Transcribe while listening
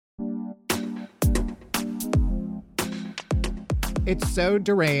It's so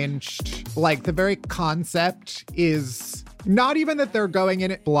deranged. Like, the very concept is not even that they're going in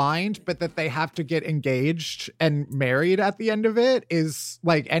it blind, but that they have to get engaged and married at the end of it is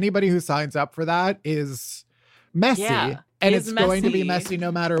like anybody who signs up for that is messy. Yeah, and it's going to be messy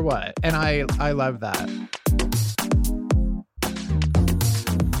no matter what. And I love that.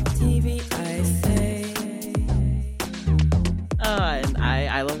 TV, I say. And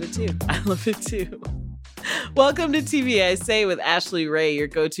I love it too. I love it too. Welcome to TV I Say with Ashley Ray, your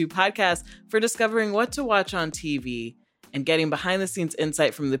go-to podcast for discovering what to watch on TV and getting behind-the-scenes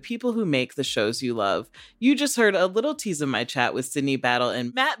insight from the people who make the shows you love. You just heard a little tease of my chat with Sydney Battle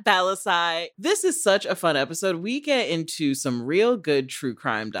and Matt Bellassai. This is such a fun episode. We get into some real good true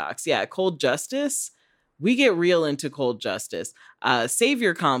crime docs. Yeah, Cold Justice. We get real into Cold Justice.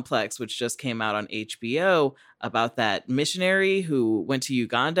 Savior Complex, which just came out on HBO, about that missionary who went to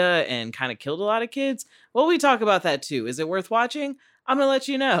Uganda and kind of killed a lot of kids. Well, we talk about that too. Is it worth watching? I'm going to let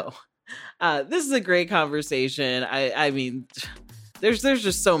you know. This is a great conversation. I mean, there's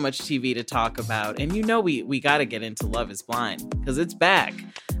just so much TV to talk about. And you know we got to get into Love is Blind because it's back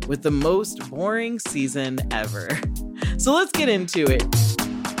with the most boring season ever. So let's get into it.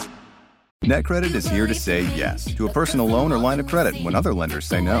 NetCredit is here to say yes to a personal loan or line of credit when other lenders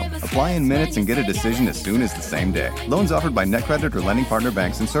say no. Apply in minutes and get a decision as soon as the same day. Loans offered by NetCredit or lending partner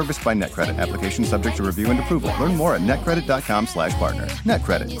banks and serviced by NetCredit. Application subject to review and approval. Learn more at netcredit.com/partner.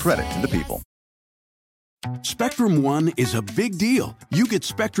 NetCredit. Credit to the people. Spectrum One is a big deal. You get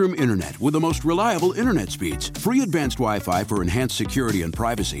Spectrum Internet with the most reliable internet speeds, free advanced Wi-Fi for enhanced security and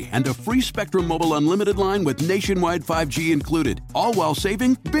privacy, and a free Spectrum Mobile Unlimited line with nationwide 5G included, all while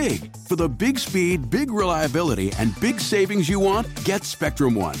saving big. For the big speed, big reliability, and big savings you want, get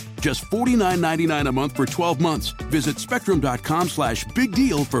Spectrum One. Just $49.99 a month for 12 months. Visit spectrum.com/big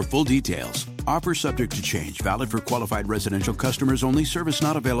deal for full details. Offer subject to change. Valid for qualified residential customers only. Service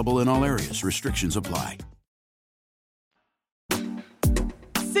not available in all areas. Restrictions apply.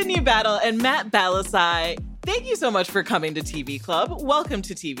 Sydney Battle and Matt Bellassai, thank you so much for coming to TV Club. Welcome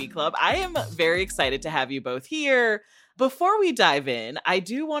to TV Club. I am very excited to have you both here. Before we dive in, I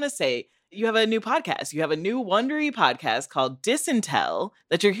do want to say you have a new podcast. You have a new Wondery podcast called Disintel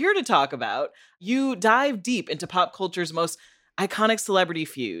that you're here to talk about. You dive deep into pop culture's most iconic celebrity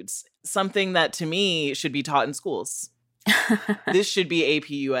feuds, something that to me should be taught in schools. This should be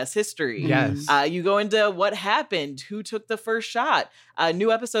AP US history. Yes. You go into what happened, who took the first shot.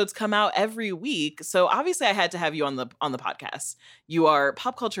 New episodes come out every week. So obviously I had to have you on the podcast. You are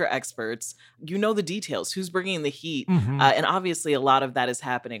pop culture experts. You know the details, who's bringing the heat. And obviously a lot of that is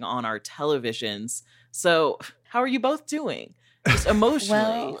happening on our televisions. So how are you both doing? Just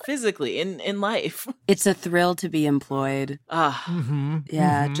emotionally, physically, in life. It's a thrill to be employed.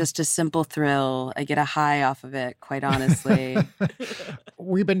 Just a simple thrill. I get a high off of it, quite honestly.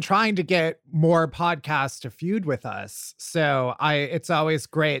 We've been trying to get more podcasts to feud with us. So it's always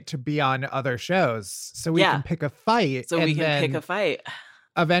great to be on other shows so we can pick a fight. So we can pick a fight.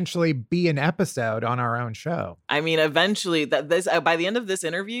 Eventually be an episode on our own show. I mean, eventually, by the end of this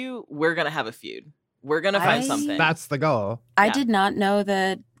interview, we're going to have a feud. We're going to find something. That's the goal. I did not know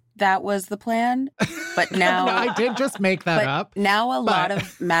that was the plan, but now... No, I did just make that up. Now a lot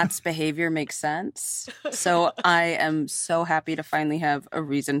of Matt's behavior makes sense. So I am so happy to finally have a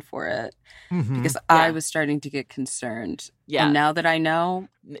reason for it because I was starting to get concerned. Yeah. And now that I know...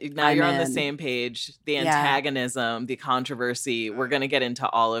 Now you're on the same page. The antagonism, the controversy. We're going to get into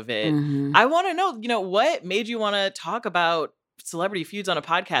all of it. I want to know, what made you want to talk about celebrity feuds on a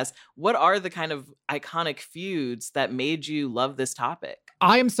podcast? What are the kind of iconic feuds that made you love this topic?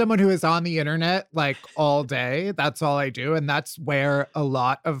 I am someone who is on the internet like all day. That's all I do. And that's where a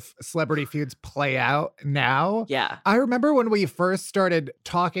lot of celebrity feuds play out now. Yeah. I remember when we first started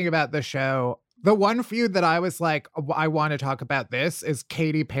talking about the show, the one feud that I was like, I want to talk about this is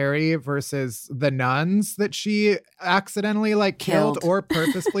Katy Perry versus the nuns that she accidentally killed or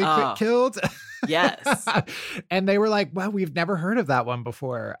purposely killed. Yes. And they were like, well, we've never heard of that one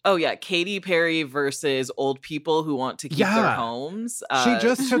before. Oh, yeah. Katy Perry versus old people who want to keep their homes. She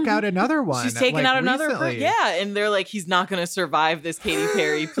just took out another one. She's taken out another. Yeah. And they're like, he's not going to survive this, Katy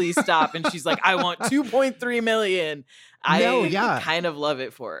Perry. Please stop. And she's like, I want 2.3 million. I kind of love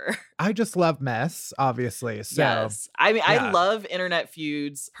it for her. I just love mess, obviously. So, yes. I mean, I love internet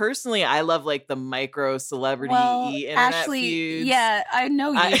feuds. Personally, I love the micro celebrity internet Ashley, feuds. Yeah, I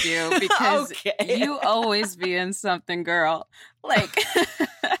know you do because you always be in something, girl.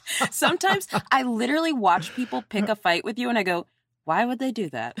 Sometimes I literally watch people pick a fight with you and I go, why would they do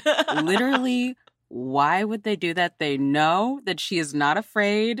that? Literally, why would they do that? They know that she is not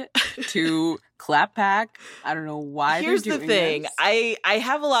afraid to clap back. I don't know why Here's they're doing the thing. this. I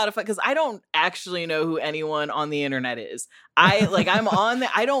have a lot of fun because I don't actually know who anyone on the internet is. I'm on the,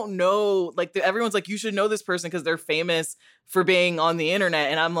 I don't know, like everyone's like, you should know this person because they're famous for being on the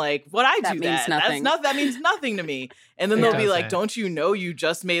internet. And I'm like, what I do means that? nothing. That means nothing to me. And then they'll be like, don't you know you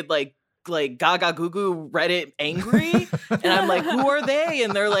just made like Gaga Goo Goo Reddit angry? And I'm like, who are they?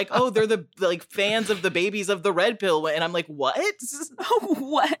 And they're like, oh, they're the like fans of the babies of the red pill. And I'm like, what?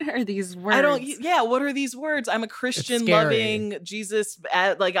 What are these words? What are these words? I'm a Christian loving Jesus.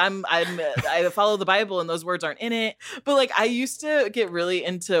 I follow the Bible and those words aren't in it. But like, I used to get really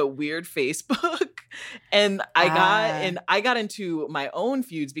into weird Facebook and I got into my own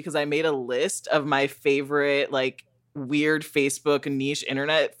feuds because I made a list of my favorite, like, weird Facebook niche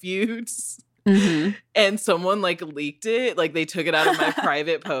internet feuds. Mm-hmm. And someone like leaked it, like they took it out of my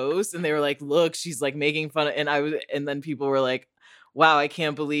private post and they were like, look, she's like making fun of, and then people were like, wow, I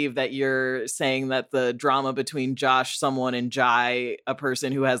can't believe that you're saying that the drama between Josh someone and Jai, a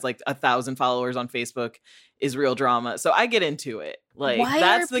person who has like 1,000 followers on Facebook, is real drama. So I get into it. Like,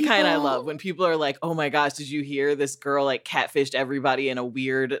 that's the kind I love, when people are like, oh my gosh, did you hear this girl like catfished everybody in a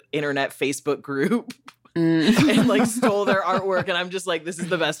weird internet Facebook group? And like stole their artwork, and I'm just like, this is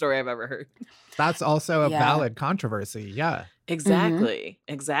the best story I've ever heard. That's also a valid controversy. Yeah, exactly.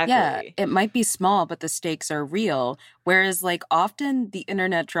 Yeah, it might be small, but the stakes are real. Whereas like often the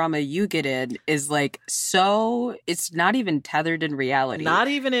internet drama you get in is like, so it's not even tethered in reality. Not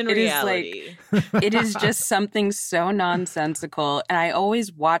even in reality. It is just something so nonsensical, and I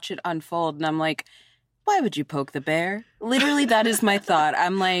always watch it unfold and I'm like, why would you poke the bear? Literally, that is my thought.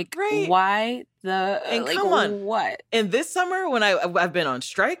 I'm like, why the, and like, come on. What? And this summer, when I've been on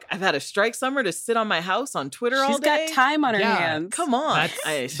strike, I've had a strike summer to sit on my house on Twitter all day. She's got time on her hands. Come on.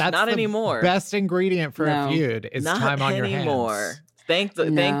 That's not anymore. Best ingredient for a feud is time on your hands. Not anymore. Thank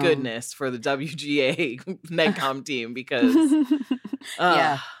goodness for the WGA Netcom team, because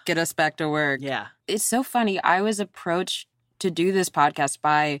get us back to work. Yeah. It's so funny. I was approached to do this podcast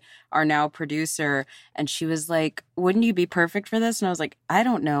by our now producer, and she was like, wouldn't you be perfect for this? And I was like, I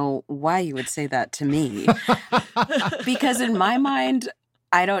don't know why you would say that to me. Because in my mind,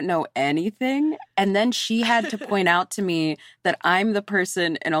 I don't know anything. And then she had to point out to me that I'm the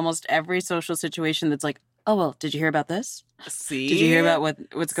person in almost every social situation that's like, oh, well, did you hear about this? See? Did you hear about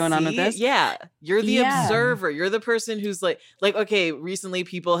what's going on with this? Yeah. You're the observer. You're the person who's like, okay, recently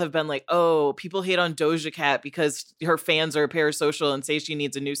people have been like, oh, people hate on Doja Cat because her fans are parasocial and say she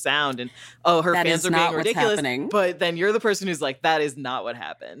needs a new sound. And, oh, her fans are being ridiculous. Happening. But then you're the person who's like, that is not what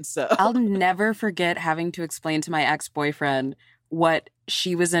happened. So I'll never forget having to explain to my ex-boyfriend what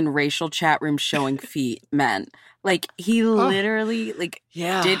she was in racial chat rooms showing feet meant. Like, he literally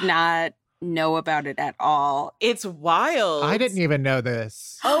did not know about it at all. It's wild. I didn't even know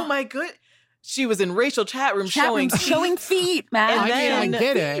this. Oh my good. She was in racial chat rooms showing feet, man. I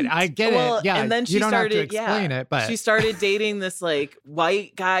get it. Yeah, and then she you don't started have to explain it, but she started dating this like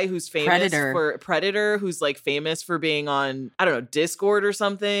white guy who's famous for Predator, who's like famous for being on, I don't know, Discord or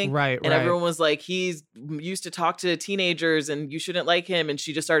something. Right. And everyone was like, he's used to talk to teenagers and you shouldn't like him. And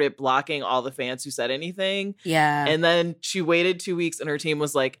she just started blocking all the fans who said anything. Yeah. And then she waited 2 weeks and her team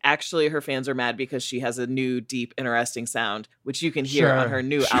was like, actually, her fans are mad because she has a new, deep, interesting sound, which you can hear on her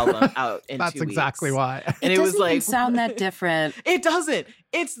new album out in 2 weeks. That's exactly why. And it was like, even sound that different. It doesn't.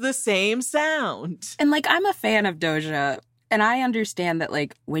 It's the same sound. And like, I'm a fan of Doja, and I understand that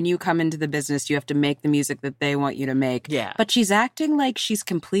like when you come into the business, you have to make the music that they want you to make. Yeah. But she's acting like she's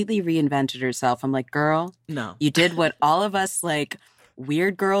completely reinvented herself. I'm like, girl, no. You did what all of us like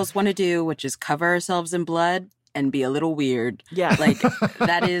weird girls want to do, which is cover ourselves in blood and be a little weird. Yeah. Like,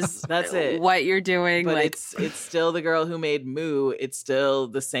 that's it. What you're doing. But like, it's still the girl who made Moo. It's still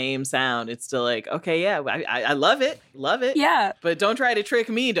the same sound. It's still like, okay, yeah, I love it. Love it. Yeah. But don't try to trick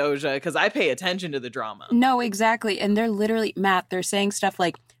me, Doja, because I pay attention to the drama. No, exactly. And they're literally, Matt, they're saying stuff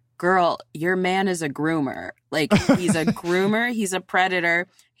like, girl, your man is a groomer. Like, he's a groomer. He's a predator.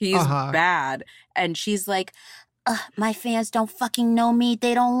 He's bad. And she's like, my fans don't fucking know me.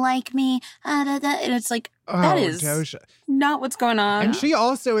 They don't like me. And it's like, that is Doja. Not what's going on. And she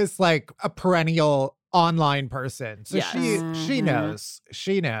also is like a perennial online person. So she knows.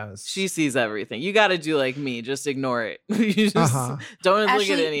 She knows. She sees everything. You got to do like me. Just ignore it. You just don't look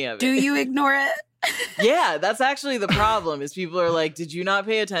at any of it. Do you ignore it? Yeah, that's actually the problem is people are like, did you not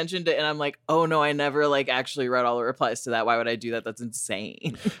pay attention to, and I'm like, oh no, I never like actually read all the replies to that. Why would I do that? That's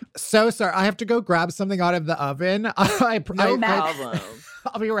insane. So sorry. I have to go grab something out of the oven. No problem.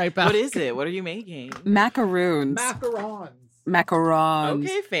 I'll be right back. What is it? What are you making? Macaroons. Macarons. Macarons.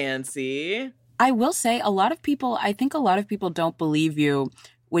 Okay, fancy. I will say I think a lot of people don't believe you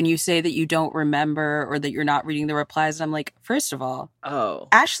when you say that you don't remember or that you're not reading the replies. And I'm like, first of all,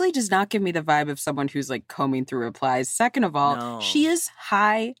 Ashley does not give me the vibe of someone who's like combing through replies. Second of all, she is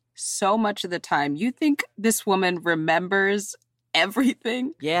high so much of the time. You think this woman remembers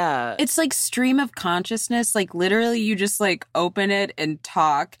everything? Yeah. It's like stream of consciousness. Like literally you just like open it and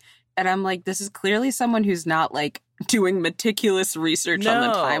talk. And I'm like, this is clearly someone who's not like doing meticulous research on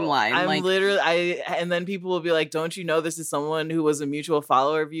the timeline. I'm like, literally, and then people will be like, don't you know this is someone who was a mutual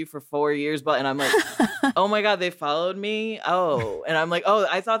follower of you for 4 years? And I'm like, oh my God, they followed me? Oh. And I'm like, oh,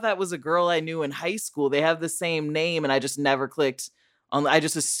 I thought that was a girl I knew in high school. They have the same name and I just never clicked on, I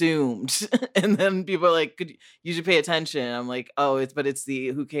just assumed. And then people are like, you should pay attention. I'm like, oh, it's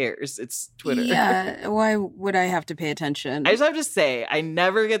who cares? It's Twitter. Yeah, why would I have to pay attention? I just have to say, I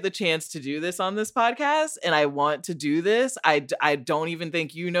never get the chance to do this on this podcast, and I want to do this. I don't even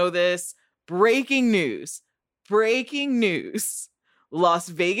think you know this. Breaking news. Las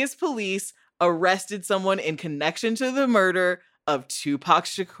Vegas police arrested someone in connection to the murder of Tupac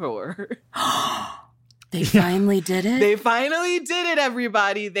Shakur. They finally did it? They finally did it,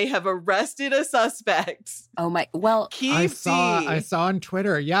 everybody. They have arrested a suspect. Oh my, well, I saw on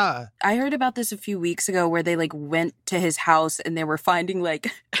Twitter, yeah. I heard about this a few weeks ago where they like went to his house and they were finding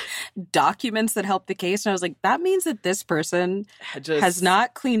like documents that helped the case. And I was like, that means that this person has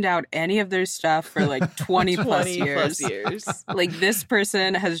not cleaned out any of their stuff for like 20 plus years. Like this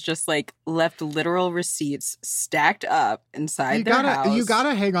person has just like left literal receipts stacked up inside their house. You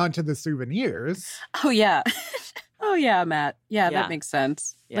gotta hang on to the souvenirs. Oh yeah. Oh yeah, Matt. Yeah, that makes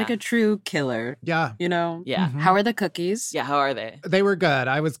sense. Yeah. Like a true killer. Yeah. You know? Yeah. Mm-hmm. How are the cookies? Yeah, how are they? They were good.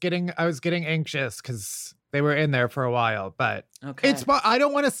 I was getting anxious because they were in there for a while, but it's fun. I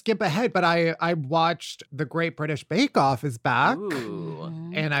don't want to skip ahead, but I watched The Great British Bake Off is back. Ooh.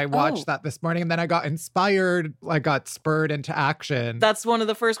 And I watched that this morning, and then I got inspired. I got spurred into action. That's one of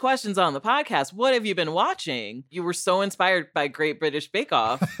the first questions on the podcast. What have you been watching? You were so inspired by Great British Bake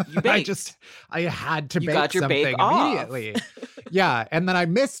Off. You baked. I had to bake got your something bake off. Immediately. Yeah, and then I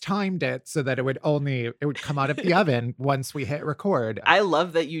mistimed it so that it would come out of the oven once we hit record. I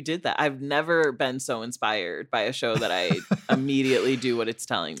love that you did that. I've never been so inspired by a show that I immediately do what it's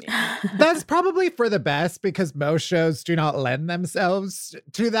telling me. That's probably for the best because most shows do not lend themselves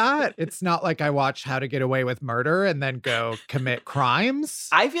to that. It's not like I watch How to Get Away with Murder and then go commit crimes.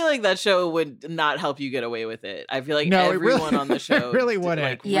 I feel like that show would not help you get away with it. I feel like everyone on the show really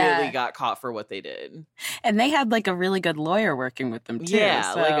wouldn't. Really got caught for what they did. And they had like a really good lawyer working with them too.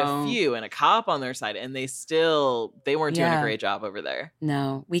 Yeah, like a few and a cop on their side, and they weren't doing a great job over there.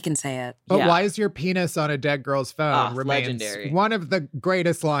 No, we can say it. But why is your penis on a dead girl's phone remains legendary. One of the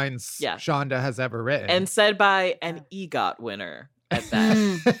greatest lines Shonda has ever written. And said by an EGOT winner at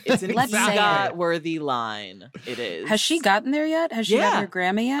that. It's an EGOT-worthy line. It is. Has she gotten there yet? Has she got her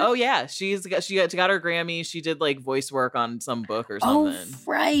Grammy yet? Oh, yeah. She got her Grammy. She did, like, voice work on some book or something. Oh,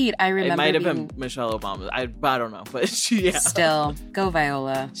 right. I remember. It might have been Michelle Obama. I don't know. But she, Still, go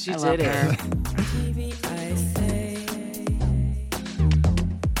Viola. She did it.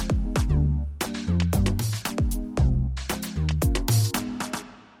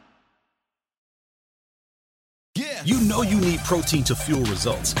 You know you need protein to fuel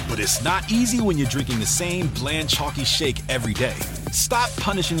results, but it's not easy when you're drinking the same bland, chalky shake every day. Stop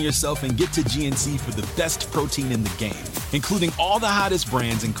punishing yourself and get to GNC for the best protein in the game, including all the hottest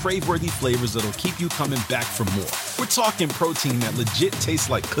brands and crave-worthy flavors that'll keep you coming back for more. We're talking protein that legit tastes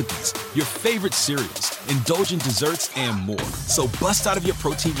like cookies, your favorite cereals, indulgent desserts, and more. So bust out of your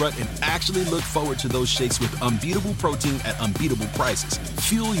protein rut and actually look forward to those shakes with unbeatable protein at unbeatable prices.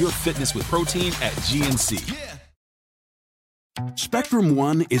 Fuel your fitness with protein at GNC. Spectrum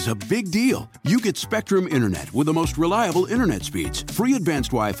One is a big deal. You get Spectrum Internet with the most reliable internet speeds, free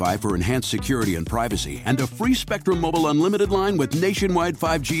advanced Wi-Fi for enhanced security and privacy, and a free Spectrum Mobile Unlimited line with nationwide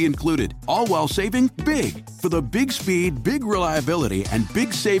 5G included, all while saving big. For the big speed, big reliability, and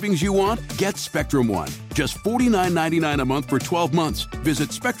big savings you want, get Spectrum One. Just $49.99 a month for 12 months.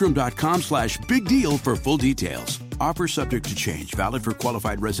 Visit spectrum.com/big deal for full details. Offer subject to change. Valid for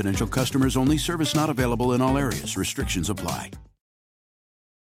qualified residential customers only. Service not available in all areas. Restrictions apply.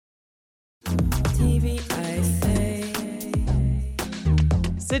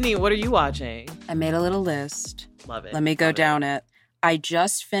 Sydney, what are you watching? I made a little list. Love it. Let me go down it. I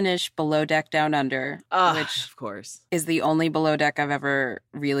just finished Below Deck Down Under, which of course is the only Below Deck I've ever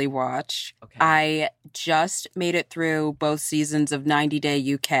really watched. Okay. I just made it through both seasons of 90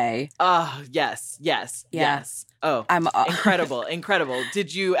 Day UK. Oh, yes. Oh, I'm incredible.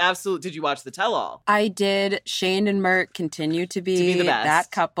 Did you watch the tell-all? I did. Shane and Mert continue to be the best.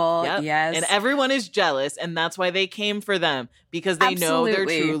 that couple. Yep. Yes. And everyone is jealous, and that's why they came for them, because they know they're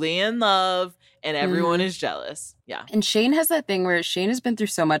truly in love, and everyone is jealous. Yeah. And Shane has that thing where Shane has been through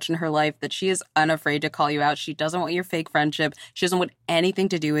so much in her life that she is unafraid to call you out. She doesn't want your fake friendship. She doesn't want anything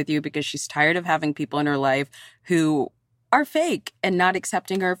to do with you because she's tired of having people in her life who are fake and not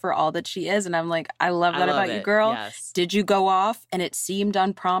accepting her for all that she is. And I'm like, I love that about you, girl. Yes. Did you go off and it seemed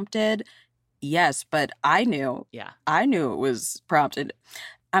unprompted? Yes, but I knew. Yeah. I knew it was prompted.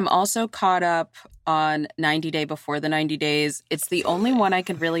 I'm also caught up on 90 Day Before the 90 Days. It's the only one I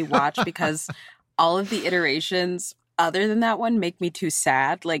could really watch because all of the iterations other than that one make me too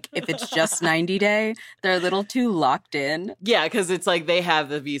sad. Like, if it's just 90 Day, they're a little too locked in. Yeah, because it's like they have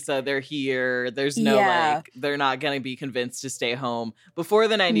the visa, they're here. There's no, they're not going to be convinced to stay home. Before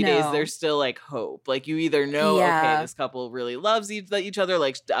the 90 days, there's still, like, hope. Like, you either know, okay, this couple really loves each other,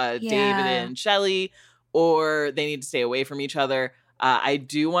 like David and Shelley, or they need to stay away from each other. I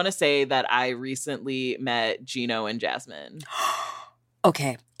do want to say that I recently met Gino and Jasmine.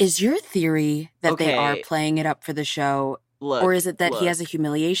 Okay. Is your theory that they are playing it up for the show? Or is it that he has a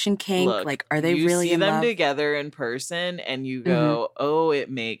humiliation kink? Like, are they really in love? You see them together in person and you go, oh,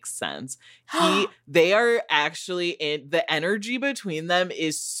 it makes sense. They are actually the energy between them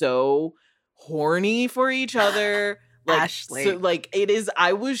is so horny for each other. Like, Ashley. So, like, it is,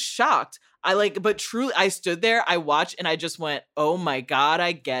 I was shocked. But truly, I stood there, I watched, and I just went, oh my God,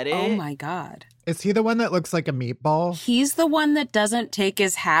 I get it. Oh my God. Is he the one that looks like a meatball? He's the one that doesn't take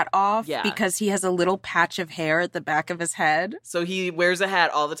his hat off because he has a little patch of hair at the back of his head. So he wears a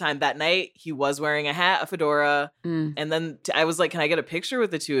hat all the time. That night, he was wearing a hat, a fedora. And then I was like, can I get a picture with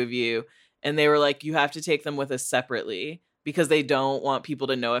the two of you? And they were like, you have to take them with us separately, because they don't want people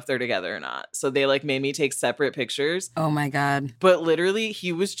to know if they're together or not. So they like made me take separate pictures. Oh my God. But literally,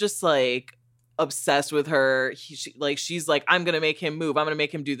 he was just like obsessed with her. She's like, I'm going to make him move. I'm going to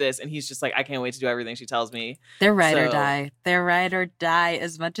make him do this. And he's just like, I can't wait to do everything she tells me. They're ride or die. They're ride or die.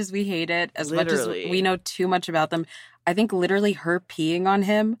 As much as we hate it, as much as we know too much about them, I think literally her peeing on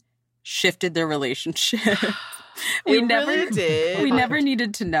him shifted their relationship. Really did. We never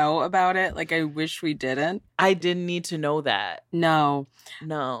needed to know about it. Like, I wish we didn't. I didn't need to know that. No.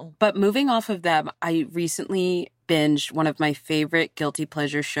 But moving off of them, I recently binged one of my favorite guilty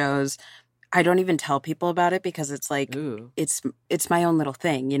pleasure shows. I don't even tell people about it because it's like, it's my own little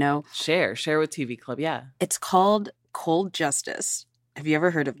thing, you know? Share with TV Club, yeah. It's called Cold Justice. Have you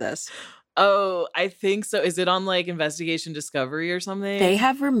ever heard of this? Oh, I think so. Is it on like Investigation Discovery or something? They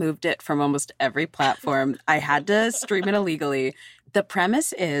have removed it from almost every platform. I had to stream it illegally. The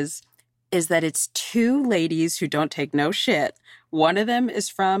premise is that it's two ladies who don't take no shit. One of them is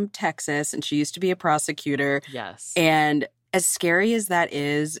from Texas, and she used to be a prosecutor. Yes. And as scary as that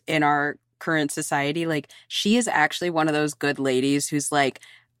is in our current society, like, she is actually one of those good ladies who's like,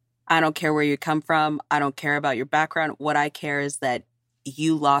 I don't care where you come from. I don't care about your background. What I care is that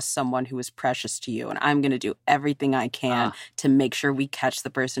you lost someone who was precious to you, and I'm going to do everything I can to make sure we catch the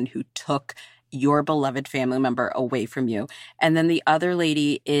person who took your beloved family member away from you. And then the other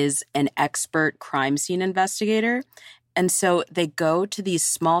lady is an expert crime scene investigator. And so they go to these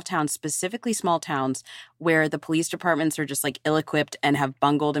small towns, specifically small towns, where the police departments are just like ill-equipped and have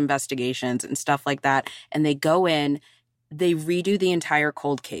bungled investigations and stuff like that. And they go in, they redo the entire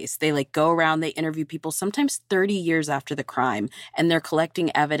cold case. They like go around, they interview people sometimes 30 years after the crime, and they're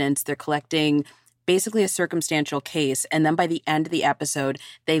collecting evidence. They're collecting basically a circumstantial case. And then by the end of the episode,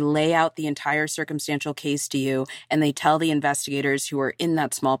 they lay out the entire circumstantial case to you, and they tell the investigators who are in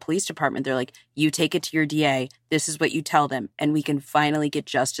that small police department, they're like, you take it to your DA. This is what you tell them, and we can finally get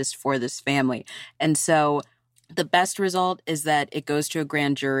justice for this family. And so the best result is that it goes to a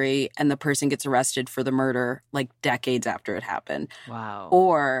grand jury and the person gets arrested for the murder like decades after it happened. Wow.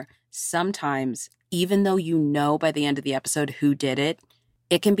 Or sometimes, even though you know by the end of the episode who did it,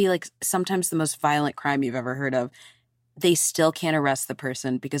 it can be like sometimes the most violent crime you've ever heard of. They still can't arrest the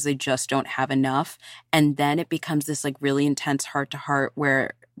person because they just don't have enough. And then it becomes this like really intense heart-to-heart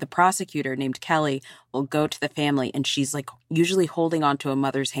where the prosecutor named Kelly will go to the family, and she's like usually holding onto a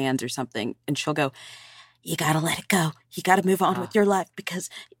mother's hands or something. And she'll go, you got to let it go. You got to move on with your life because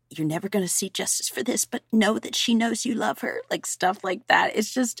you're never going to see justice for this, but know that she knows you love her. Like stuff like that.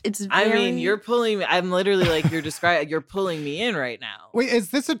 It's just, it's very... I mean, you're pulling me. I'm literally like, you're pulling me in right now. Wait,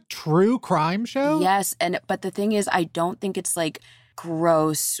 is this a true crime show? Yes. But the thing is, I don't think it's like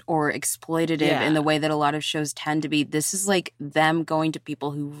gross or exploitative in the way that a lot of shows tend to be. This is like them going to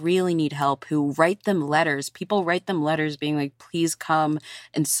people who really need help, who write them letters. People write them letters being like, please come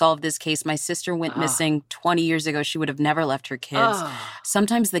and solve this case. My sister went missing 20 years ago. She would have never left her kids.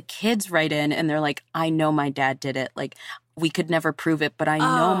 Sometimes the kids write in and they're like, I know my dad did it. Like, we could never prove it, but I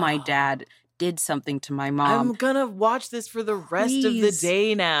know my dad did something to my mom. I'm gonna watch this for the rest of the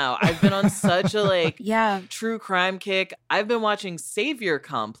day now. I've been on such a true crime kick. I've been watching Savior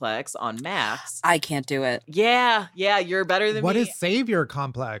Complex on Max. I can't do it. Yeah, you're better than me. What is Savior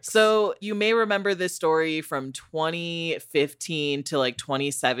Complex? So you may remember this story from 2015 to like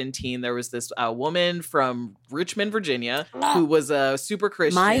 2017. There was this woman from Richmond, Virginia, who was a super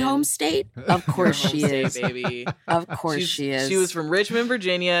Christian. My home state? Of course she is. Baby. Of course she is. She was from Richmond,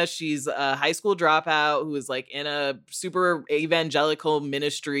 Virginia. She's a high school dropout who was like in a super evangelical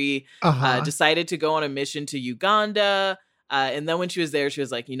ministry, decided to go on a mission to Uganda. And then when she was there, she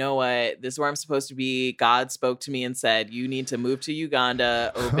was like, you know what? This is where I'm supposed to be. God spoke to me and said, you need to move to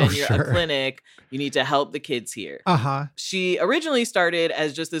Uganda, open a clinic. You need to help the kids here. She originally started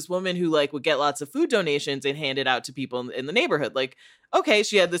as just this woman who like would get lots of food donations and hand it out to people in the neighborhood. Like, okay,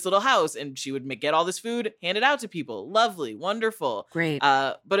 she had this little house and she would get all this food, hand it out to people. Lovely, wonderful. Great.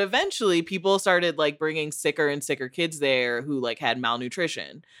 But eventually people started like bringing sicker and sicker kids there who like had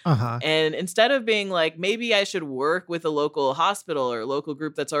malnutrition. And instead of being like, maybe I should work with a local hospital or a local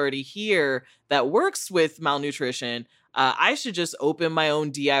group that's already here that works with malnutrition, I should just open my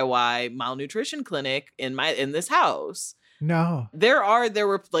own DIY malnutrition clinic in this house. No. There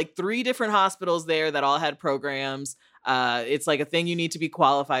were like 3 different hospitals there that all had programs. It's like a thing you need to be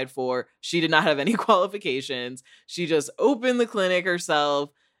qualified for. She did not have any qualifications. She just opened the clinic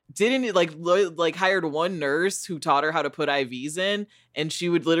herself. Didn't like hired one nurse who taught her how to put IVs in, and she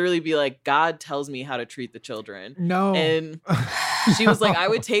would literally be like, God tells me how to treat the children. No. And she was like, I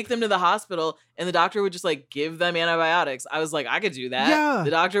would take them to the hospital and the doctor would just like give them antibiotics. I was like, I could do that. Yeah.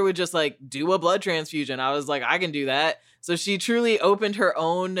 The doctor would just like do a blood transfusion. I was like, I can do that. So she truly opened her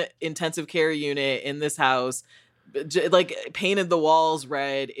own intensive care unit in this house, like painted the walls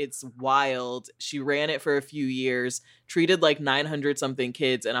red. It's wild. She ran it for a few years, treated like 900 something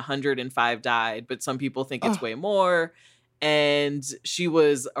kids and 105 died, but some people think it's way more. And she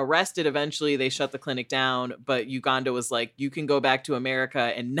was arrested eventually. They shut the clinic down, but Uganda was like, you can go back to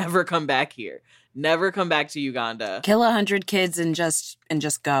America and never come back here. Never come back to Uganda. Kill 100 kids and just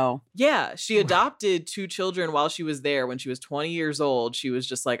go. Yeah, she adopted 2 children while she was there. When she was 20 years old, she was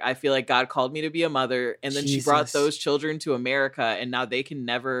just like, I feel like God called me to be a mother. And then she brought those children to America, and now they can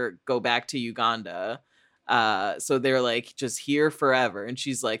never go back to Uganda. So they're like just here forever. And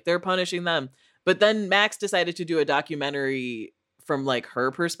she's like, they're punishing them. But then Max decided to do a documentary from like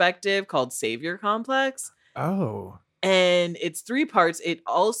her perspective called Savior Complex. Oh. And it's 3 parts. It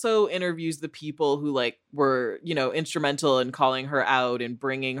also interviews the people who like were, instrumental in calling her out and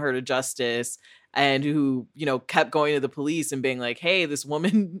bringing her to justice, and who, kept going to the police and being like, hey, this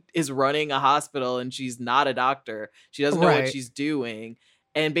woman is running a hospital and she's not a doctor. She doesn't know what she's doing.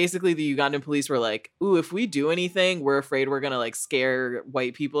 And basically the Ugandan police were like, ooh, if we do anything, we're afraid we're going to like scare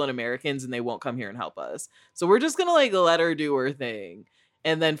white people and Americans and they won't come here and help us. So we're just going to like let her do her thing.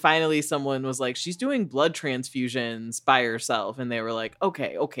 And then finally someone was like, she's doing blood transfusions by herself. And they were like,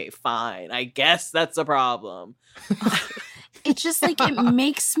 okay, fine. I guess that's a problem. It's just like, it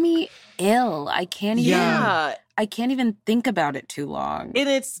makes me ill. I can't even think about it too long. And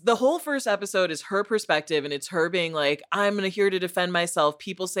it's the whole first episode is her perspective, and it's her being like, I'm here to defend myself.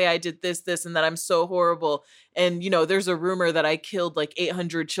 People say I did this, and that I'm so horrible. And, there's a rumor that I killed like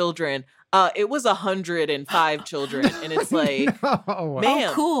 800 children. It was 105 children. And it's like,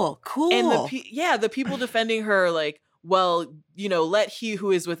 man. Oh, cool. And the people defending her are like, well, let he who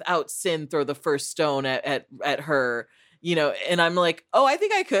is without sin throw the first stone at her. And I'm like, oh, I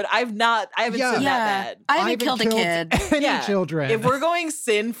think I could. I haven't sinned that bad. I haven't killed a kid. Any children. If we're going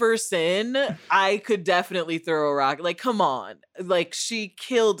sin for sin, I could definitely throw a rock. Like, come on. Like, she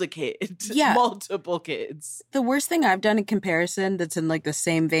killed a kid. Yeah. Multiple kids. The worst thing I've done in comparison that's in like the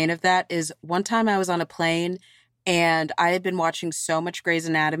same vein of that is one time I was on a plane and I had been watching so much Grey's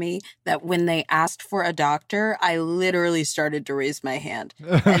Anatomy that when they asked for a doctor, I literally started to raise my hand.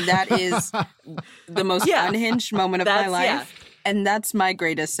 And that is the most unhinged moment of my life. Yeah. And that's my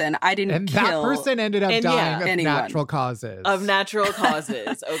greatest sin. I didn't kill. And that person ended up dying of anyone. natural causes. Of natural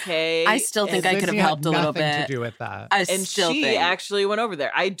causes, okay? I still think I could have helped a little bit. Nothing to do with that. She actually went over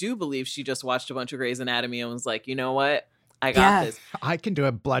there. I do believe she just watched a bunch of Grey's Anatomy and was like, you know what? I got this. I can do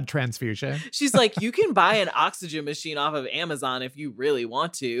a blood transfusion. She's like, you can buy an oxygen machine off of Amazon if you really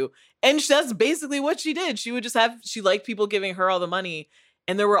want to. And that's basically what she did. She would just she liked people giving her all the money.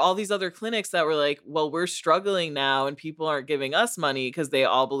 And there were all these other clinics that were like, well, we're struggling now and people aren't giving us money because they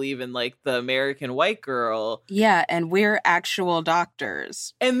all believe in like the American white girl. Yeah, and we're actual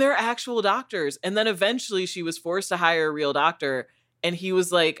doctors. And they're actual doctors. And then eventually she was forced to hire a real doctor. And he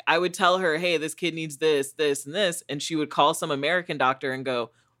was like, I would tell her, hey, this kid needs this, this, and this. And she would call some American doctor and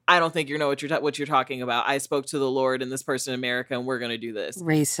go, I don't think you know what you're talking about. I spoke to the Lord and this person in America, and we're going to do this.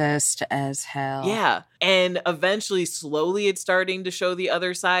 Racist as hell. Yeah. And eventually, slowly, it's starting to show the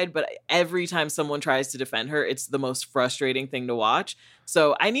other side. But every time someone tries to defend her, it's the most frustrating thing to watch.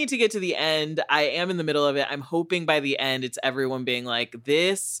 So I need to get to the end. I am in the middle of it. I'm hoping by the end, it's everyone being like,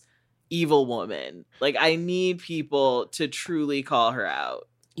 this evil woman. Like, I need people to truly call her out.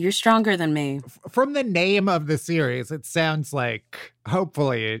 You're stronger than me. From the name of the series, it sounds like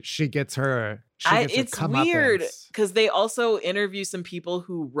hopefully she gets her. It's weird because they also interview some people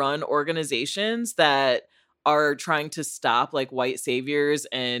who run organizations that are trying to stop like white saviors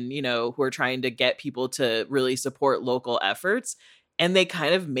and, you know, who are trying to get people to really support local efforts. And they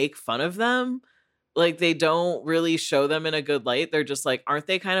kind of make fun of them. Like, they don't really show them in a good light. They're just like, aren't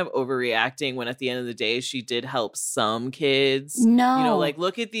they kind of overreacting when at the end of the day, she did help some kids? No. You know, like,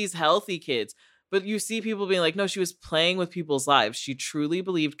 look at these healthy kids. But you see people being like, no, she was playing with people's lives. She truly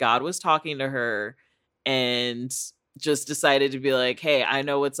believed God was talking to her and just decided to be like, hey, I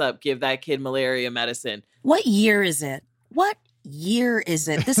know what's up. Give that kid malaria medicine. What year is it? What year is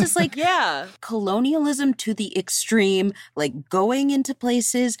it? This is like colonialism to the extreme, like going into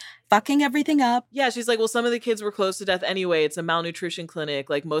places, fucking everything up. Yeah, she's like, well, some of the kids were close to death anyway. It's a malnutrition clinic.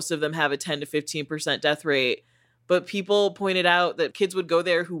 Like, most of them have a 10 to 15% death rate. But people pointed out that kids would go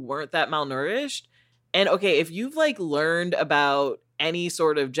there who weren't that malnourished. And okay, if you've like learned about any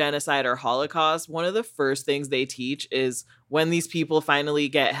sort of genocide or Holocaust, one of the first things they teach is when these people finally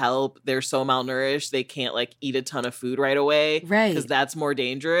get help, they're so malnourished, they can't like eat a ton of food right away. Right. Because that's more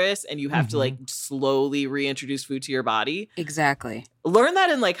dangerous. And you have to like slowly reintroduce food to your body. Exactly. Learn that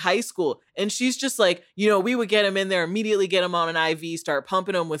in like high school. And she's just like, you know, we would get him in there, immediately get him on an IV, start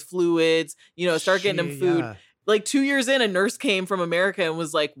pumping him with fluids, you know, start getting him food. Yeah. Like 2 years in, a nurse came from America and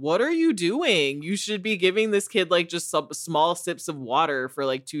was like, what are you doing? You should be giving this kid like just some small sips of water for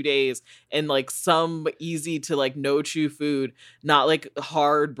like 2 days and like some easy to like no chew food, not like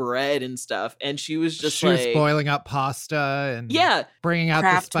hard bread and stuff. And she was just she was boiling up pasta and bringing out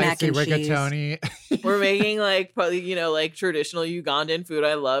Kraft the spicy rigatoni. We're making like probably, you know, like traditional Ugandan food.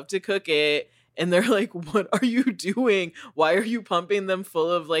 I love to cook it. And they're like, what are you doing? Why are you pumping them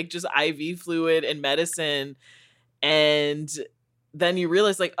full of like just IV fluid and medicine? And then you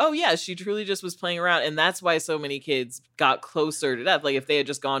realize like, oh yeah, she truly just was playing around. And that's why so many kids got closer to death. Like if they had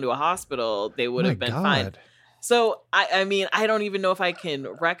just gone to a hospital, they would have been fine. So, I mean, I don't even know if I can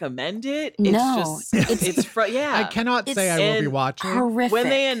recommend it. I cannot say I will be watching. Horrific. When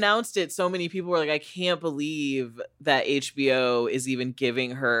they announced it, so many people were like, I can't believe that HBO is even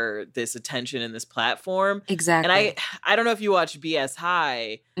giving her this attention and this platform. Exactly. And I don't know if you watched BS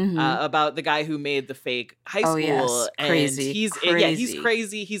High about the guy who made the fake high school. Yes. And crazy. he's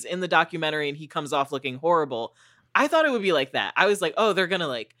crazy. He's in the documentary and he comes off looking horrible. I thought it would be like that. I was like, oh, they're going to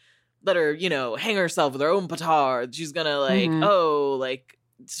like let her, you know, hang herself with her own petard. She's gonna like,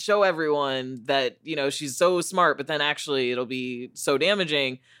 show everyone that, you know, she's so smart, but then actually it'll be so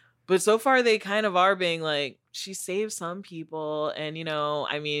damaging. But so far they kind of are being like, she saved some people. And, you know,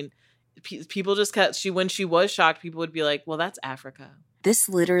 I mean, people just when she was shocked, people would be like, well, that's Africa. This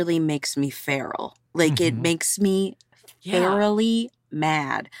literally makes me feral. Like it makes me ferally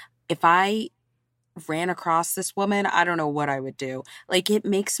mad. If I ran across this woman, I don't know what I would do. Like, it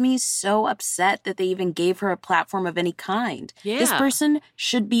makes me so upset that they even gave her a platform of any kind. Yeah. This person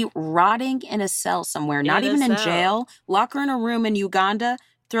should be rotting in a cell somewhere, not even in jail. Lock her in a room in Uganda,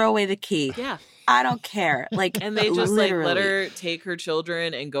 throw away the key. Yeah. I don't care. Like, and they just literally. like let her take her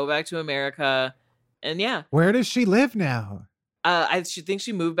children and go back to America. And yeah. Where does she live now? I think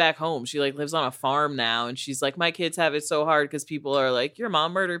she moved back home. She like lives on a farm now, and she's like, my kids have it so hard because people are like, your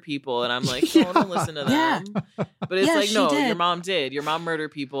mom murdered people, and I'm like, oh, don't listen to them. Yeah. But it's like, no, did. your mom did. Your mom murdered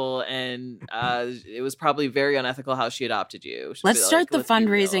people, and it was probably very unethical how she adopted you. Let's start the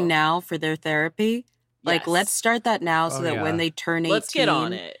fundraising now for their therapy. Like, let's start that now so that when they turn 18, let's get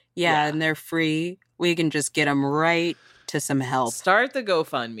on it. Yeah, and they're free. We can just get them right to some help. Start the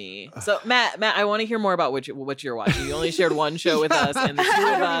GoFundMe. So Matt, I want to hear more about what you're watching. You only shared one show with us, and the two of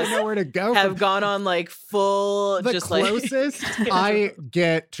I don't us even know where to go have gone on like full. The just closest I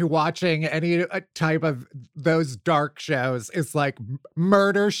get to watching any type of those dark shows is like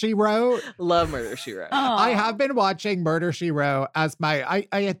Murder, She Wrote. Love Murder, She Wrote. I have been watching Murder, She Wrote as I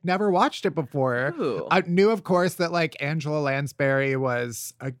had never watched it before. Ooh. I knew, of course, that like Angela Lansbury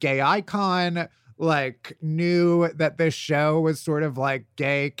was a gay icon, like knew that this show was sort of like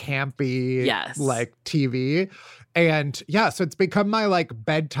gay, campy, like TV. And yeah, so it's become my like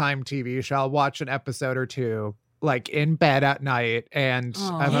bedtime TV show. I'll watch an episode or two like in bed at night, and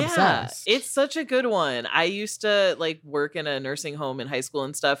I'm obsessed. It's such a good one. I used to like work in a nursing home in high school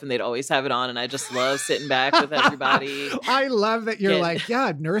and stuff, and they'd always have it on, and I just love sitting back with everybody. I love that you're like,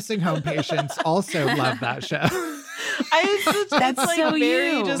 yeah, nursing home patients also love that show. That's like so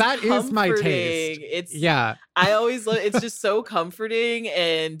very you. just That is my comforting. taste. I always love. It's just so comforting,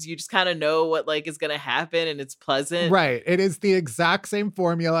 and you just kind of know what like is gonna happen, and it's pleasant. Right. It is the exact same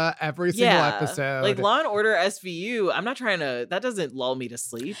formula every single episode. Like Law and Order SVU. I'm not trying to. That doesn't lull me to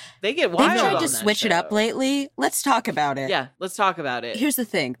sleep. They get wild. They've tried on to that switch it up show. lately. Let's talk about it. Yeah, let's talk about it. Here's the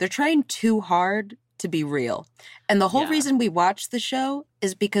thing. They're trying too hard to be real. And the whole reason we watch the show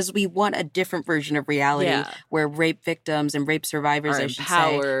is because we want a different version of reality where rape victims and rape survivors, I should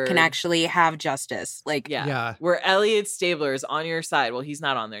say, can actually have justice. Like, where Elliot Stabler is on your side. Well, he's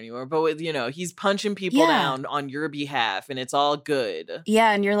not on there anymore, but with, he's punching people down on your behalf, and it's all good.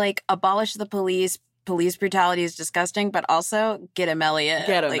 Yeah, and you're like, abolish the police. Police brutality is disgusting, but also get him, Elliot.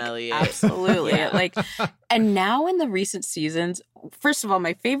 Get him, like, Elliot. Absolutely. Like, and now in the recent seasons, first of all,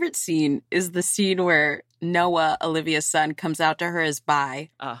 my favorite scene is the scene where Noah, Olivia's son, comes out to her as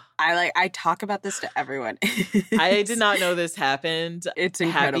bi. I talk about this to everyone. I did not know this happened. It's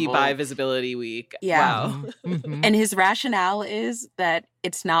incredible. Happy Bi Visibility Week. Yeah. Wow. Mm-hmm. And his rationale is that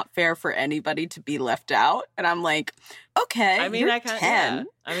it's not fair for anybody to be left out. And I'm like, okay, I mean, you're 10. Yeah.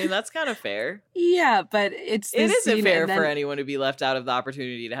 I mean, that's kind of fair. Yeah, but it isn't fair for anyone to be left out of the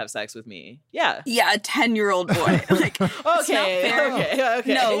opportunity to have sex with me. Yeah. Yeah, a 10-year-old boy. Like, okay.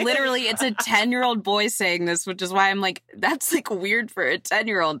 No, literally, it's a 10-year-old boy saying this, which is why I'm like, that's like weird for a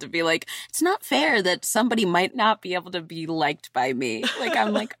 10-year-old to be like, it's not fair that somebody might not be able to be liked by me. Like,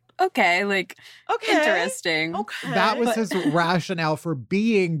 I'm like, okay, interesting. Okay. That was his rationale for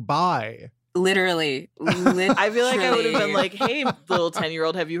being bi. Literally. I feel like I would have been like, hey, little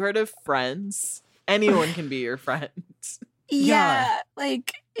 10-year-old, have you heard of Friends? Anyone can be your friend. Yeah,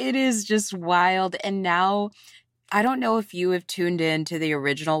 like it is just wild. And now, I don't know if you have tuned in to the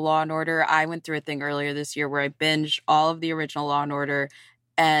original Law and Order. I went through a thing earlier this year where I binged all of the original Law and Order,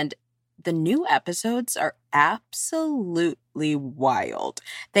 and the new episodes are absolutely wild.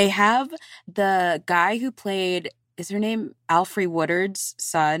 They have the guy who played, is her name Alfre Woodard's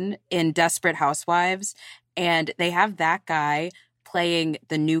son in Desperate Housewives, and they have that guy playing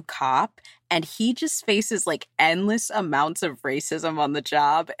the new cop, and he just faces like endless amounts of racism on the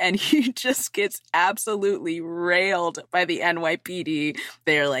job, and he just gets absolutely railed by the NYPD.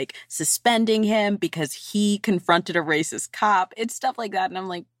 They're like suspending him because he confronted a racist cop. It's stuff like that, and I'm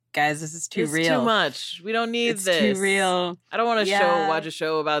like, guys, this is too real. It's too much. We don't need this. It's too real. I don't want to watch a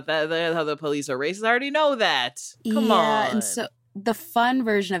show about that, how the police are racist. I already know that. Come on. And so the fun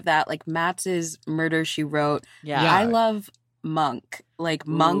version of that, like Matt's Murder, She Wrote. Yeah. I love Monk. Like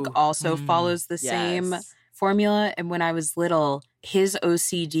Monk also follows the same formula. And when I was little, his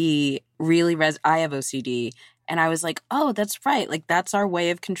OCD really I have OCD. And I was like, oh, that's right. Like, that's our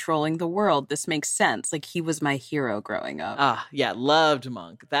way of controlling the world. This makes sense. Like, he was my hero growing up. Yeah. Loved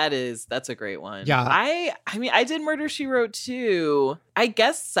Monk. That's a great one. Yeah. I mean, I did Murder, She Wrote too. I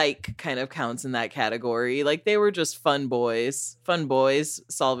guess Psych kind of counts in that category. Like, they were just fun boys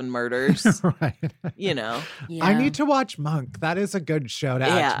solving murders. Right. Yeah. I need to watch Monk. That is a good show to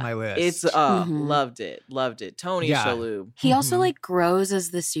add to my list. It's loved it. Tony Shalhoub. He also like grows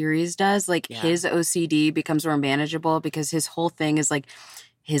as the series does. Like his OCD becomes more manageable because his whole thing is like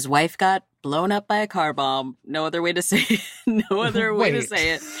his wife got blown up by a car bomb. No other way to say it. His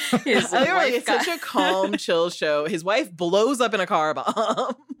It's such a calm, chill show. His wife blows up in a car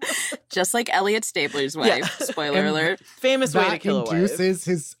bomb. Just like Elliot Stabler's wife. Spoiler alert. Famous way to kill a wife. That induces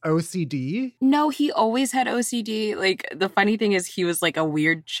his OCD? No, he always had OCD. Like, the funny thing is he was like a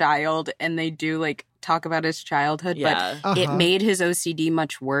weird child, and they do like talk about his childhood, but it made his OCD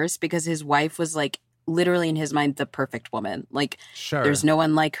much worse because his wife was like literally in his mind the perfect woman. Like, there's no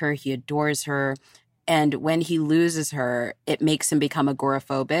one like her. He adores her. And when he loses her, it makes him become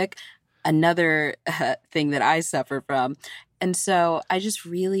agoraphobic. Another thing that I suffer from. And so I just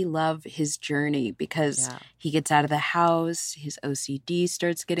really love his journey because he gets out of the house, his OCD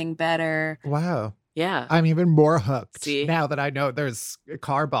starts getting better. Wow. Yeah. I'm even more hooked See? now that I know there's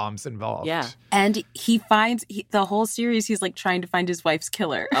car bombs involved. Yeah. And he finds the whole series, he's like trying to find his wife's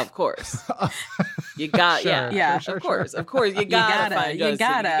killer. Of course. You got, Sure, Of course. Of course. You gotta find justice.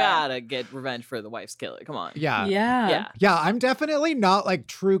 You gotta get revenge for the wife's killer. Come on. Yeah. Yeah. Yeah, I'm definitely not like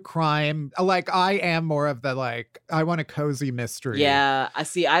true crime. Like I am more of the like I want a cozy mystery. Yeah,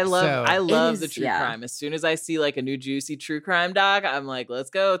 I love the true yeah. crime. As soon as I see like a new juicy true crime doc, I'm like, let's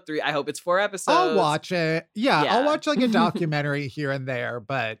go. I hope it's 4 episodes. I'll watch it. Yeah, Yeah. I'll watch like a documentary here and there,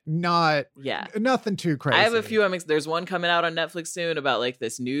 but nothing too crazy. I have a few. There's one coming out on Netflix soon about like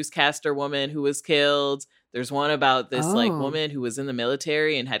this newscaster woman who was killed. There's one about this like woman who was in the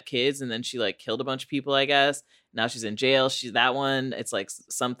military and had kids, and then she like killed a bunch of people, I guess. Now she's in jail. That one, it's like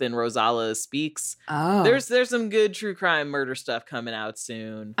something Rosala Speaks. Oh. There's some good true crime murder stuff coming out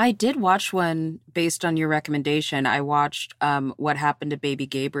soon. I did watch one based on your recommendation. I watched What Happened to Baby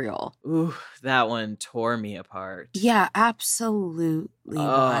Gabriel. Ooh, that one tore me apart. Yeah, absolutely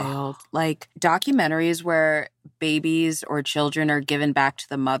wild. Like documentaries where babies or children are given back to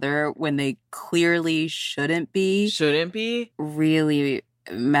the mother when they clearly shouldn't be. Really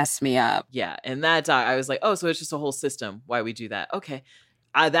mess me up. Yeah, and that doc, I was like, oh, so it's just a whole system. Why we do that? Okay.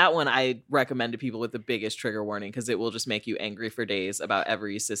 That one I recommend to people with the biggest trigger warning because it will just make you angry for days about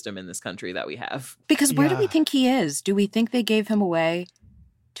every system in this country that we have. Because where do we think he is? Do we think they gave him away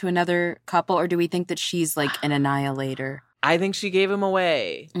to another couple, or do we think that she's like an annihilator? I think she gave him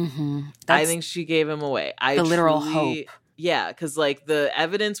away. Mm-hmm. I think she gave him away. The literal hope. Yeah, because like the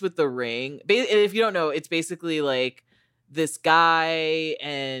evidence with the ring, if you don't know, it's basically like this guy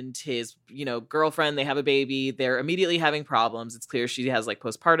and his, girlfriend, they have a baby. They're immediately having problems. It's clear she has like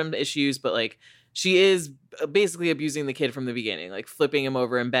postpartum issues, but like she is basically abusing the kid from the beginning, like flipping him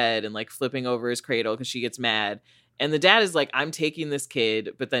over in bed and like flipping over his cradle because she gets mad. And the dad is like, I'm taking this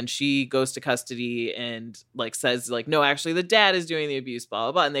kid. But then she goes to custody and like says like, no, actually the dad is doing the abuse, blah,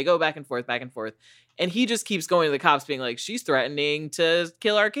 blah, blah. And they go back and forth. And he just keeps going to the cops being like, she's threatening to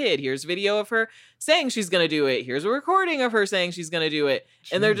kill our kid. Here's video of her saying she's going to do it. Here's a recording of her saying she's going to do it.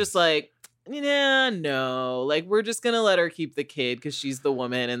 Jeez. And they're just like, yeah, no, like we're just going to let her keep the kid because she's the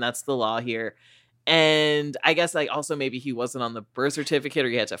woman and that's the law here. And I guess like also maybe he wasn't on the birth certificate or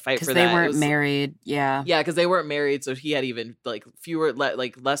he had to fight for that. Because they weren't married. Yeah. Yeah, because they weren't married. So he had even like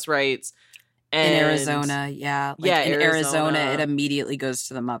less rights. And in Arizona, yeah. In Arizona, it immediately goes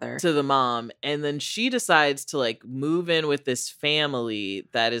to the mother. To the mom. And then she decides to like move in with this family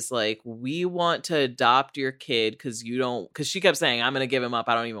that is like, we want to adopt your kid because she kept saying, I'm going to give him up.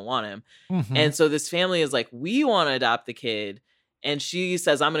 I don't even want him. Mm-hmm. And so this family is like, we want to adopt the kid. And she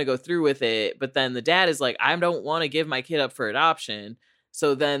says, I'm going to go through with it. But then the dad is like, I don't want to give my kid up for adoption.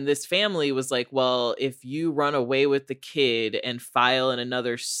 So then this family was like, well, if you run away with the kid and file in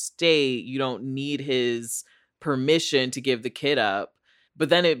another state, you don't need his permission to give the kid up. But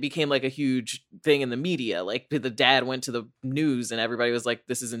then it became like a huge thing in the media. Like the dad went to the news and everybody was like,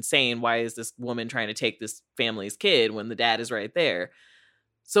 this is insane. Why is this woman trying to take this family's kid when the dad is right there?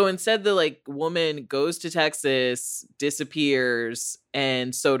 So instead, the like woman goes to Texas, disappears,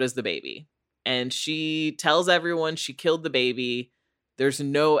 and so does the baby. And she tells everyone she killed the baby. There's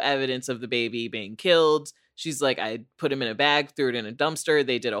no evidence of the baby being killed. She's like, I put him in a bag, threw it in a dumpster.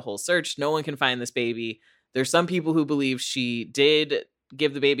 They did a whole search. No one can find this baby. There's some people who believe she did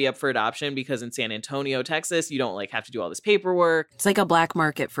give the baby up for adoption because in San Antonio, Texas, you don't like have to do all this paperwork. It's like a black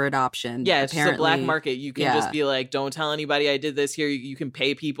market for adoption. Yeah, it's just a black market. You can just be like, don't tell anybody I did this here. You can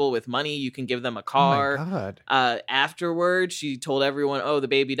pay people with money. You can give them a car. Oh my God. Afterwards, she told everyone, oh, the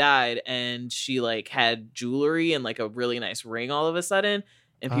baby died. And she like had jewelry and like a really nice ring all of a sudden.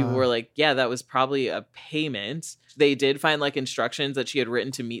 And people were like, yeah, that was probably a payment. They did find like instructions that she had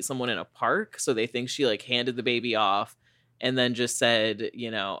written to meet someone in a park. So they think she like handed the baby off and then just said,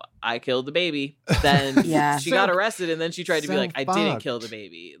 I killed the baby. Then she got arrested and then she tried to be like, I didn't kill the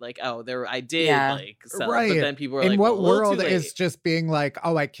baby. Like, I did sell. Right. But then people were like, in what world is just being like,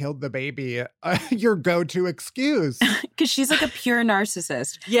 oh, I killed the baby your go-to excuse? Because she's like a pure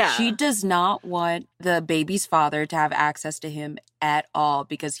narcissist. Yeah. She does not want the baby's father to have access to him at all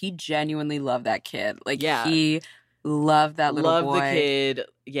because he genuinely loved that kid. Like, he loved that little boy. Loved the kid.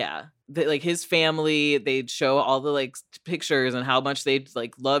 Yeah. Like his family, they'd show all the like pictures and how much they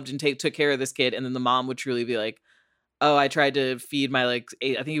like loved and took care of this kid. And then the mom would truly be like, oh, I tried to feed my like,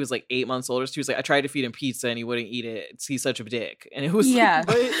 I think he was like 8 months older. So he was like, I tried to feed him pizza and he wouldn't eat it. He's such a dick. And it was like,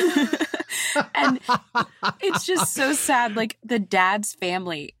 what? And it's just so sad. Like the dad's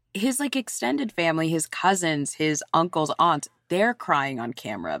family his like extended family, his cousins, his uncles, aunts, they're crying on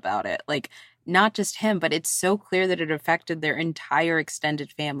camera about it. Like, not just him, but it's so clear that it affected their entire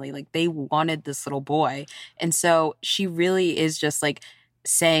extended family. Like, they wanted this little boy. And so she really is just like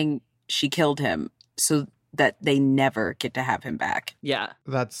saying she killed him so that they never get to have him back. Yeah.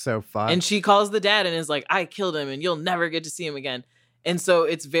 That's so fun. And she calls the dad and is like, I killed him and you'll never get to see him again. And so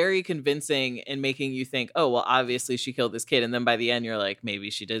it's very convincing in making you think, oh, well, obviously she killed this kid. And then by the end, you're like, maybe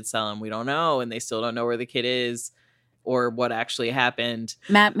she did sell him. We don't know. And they still don't know where the kid is or what actually happened.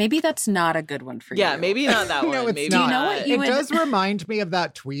 Matt, maybe that's not a good one for you. Yeah, maybe not that one. No, it's maybe not. Do you know what you It would... does remind me of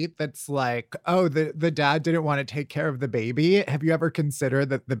that tweet that's like, oh, the dad didn't want to take care of the baby. Have you ever considered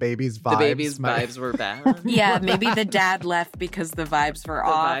that the baby's vibes were bad? Yeah, maybe the dad left because the vibes were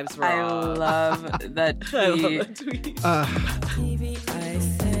off. Vibes were I off. love that tweet. I love that tweet.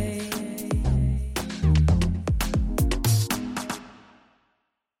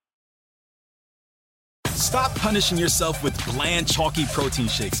 Stop punishing yourself with bland, chalky protein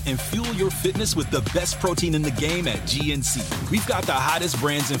shakes and fuel your fitness with the best protein in the game at GNC. We've got the hottest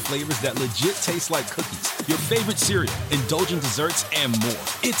brands and flavors that legit taste like cookies, your favorite cereal, indulgent desserts, and more.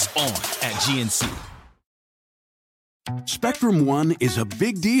 It's on at GNC. Spectrum One is a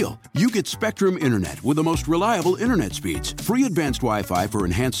big deal. You get Spectrum Internet with the most reliable internet speeds, free advanced Wi-Fi for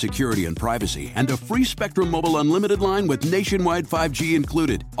enhanced security and privacy, and a free Spectrum Mobile Unlimited line with nationwide 5G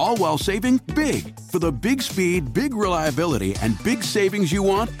included, all while saving big. For the big speed, big reliability, and big savings you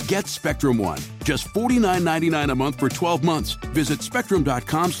want, get Spectrum One. Just $49.99 a month for 12 months. Visit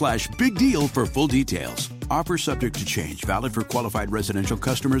spectrum.com/big deal for full details. Offer subject to change. Valid for qualified residential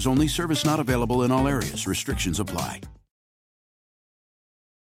customers only. Service not available in all areas. Restrictions apply.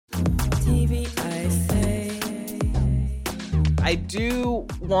 I do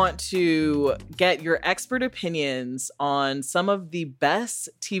want to get your expert opinions on some of the best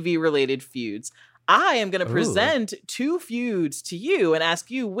TV-related feuds. I am going to present 2 feuds to you and ask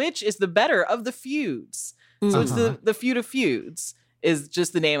you which is the better of the feuds. So it's the feud of feuds is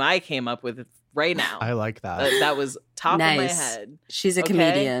just the name I came up with right now. I like that. That was top of my Nice. head. She's a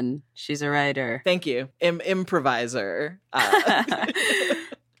comedian. She's a writer. Thank you. Improviser.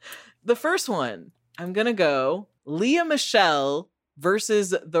 The first one, I'm going to go Leah Michele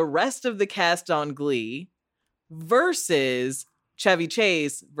versus the rest of the cast on Glee versus Chevy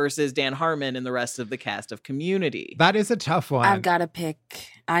Chase versus Dan Harmon and the rest of the cast of Community. That is a tough one. I've got to pick.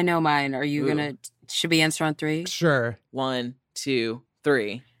 I know mine. Are you going to... Should we answer on 3? Sure. 1, 2,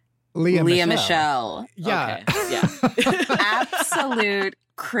 3. Leah Michele. Yeah. Okay. Yeah. Absolute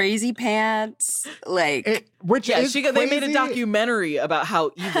crazy pants. Like... They made a documentary about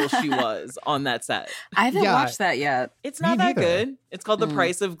how evil she was on that set. I haven't watched that yet. It's not that good. It's called The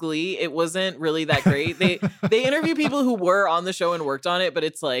Price of Glee. It wasn't really that great. They interview people who were on the show and worked on it, but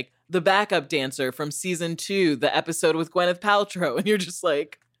it's like the backup dancer from season 2, the episode with Gwyneth Paltrow, and you're just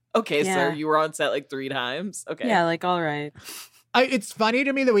like, okay, sir, you were on set like 3 times. Okay. Yeah, like, all right. It's funny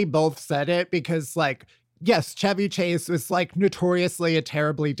to me that we both said it because, like, yes, Chevy Chase was like notoriously a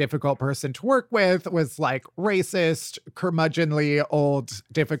terribly difficult person to work with, was like racist, curmudgeonly, old,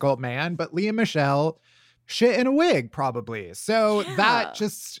 difficult man. But Leah Michele, shit in a wig, probably. So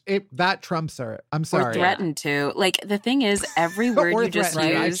that trumps her. I'm sorry. Or threatened to. Like, the thing is, every word you just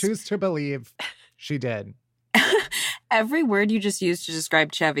used. I choose to believe she did. Every word you just used to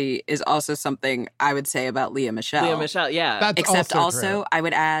describe Chevy is also something I would say about Leah Michele. Leah Michele, yeah. That's Except also I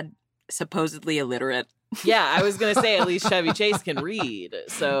would add supposedly illiterate. Yeah, I was going to say at least Chevy Chase can read.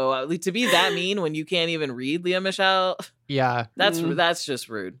 So to be that mean when you can't even read Leah Michele, yeah, that's just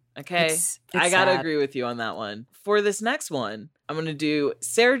rude. Okay, it's I got to sad. agree with you on that one. For this next one, I'm going to do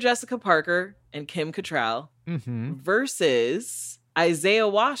Sarah Jessica Parker and Kim Cattrall versus Isaiah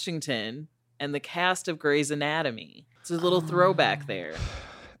Washington and the cast of Grey's Anatomy. It's a little throwback there.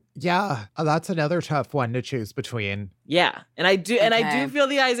 Yeah, that's another tough one to choose between. Yeah, and I do feel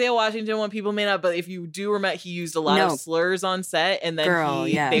the Isaiah Washington one people may not, but if you do remember, he used a lot of slurs on set, and then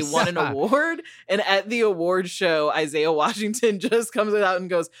they won an award. And at the award show, Isaiah Washington just comes out and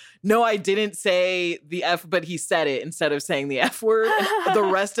goes, "No, I didn't say the F, but he said it instead of saying the F word." And the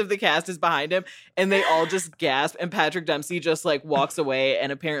rest of the cast is behind him, and they all just gasp. And Patrick Dempsey just like walks away,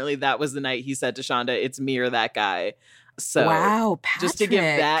 and apparently that was the night he said to Shonda, "It's me or that guy." So, wow, Patrick. Just to give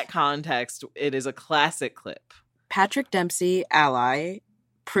that context, it is a classic clip. Patrick Dempsey, ally,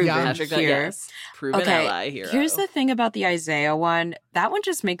 proven here. Yes, proven ally hero. Here's the thing about the Isaiah one. That one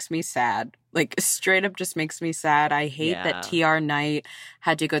just makes me sad. Like, straight up just makes me sad. I hate that TR Knight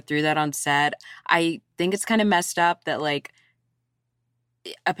had to go through that on set. I think it's kind of messed up that, like,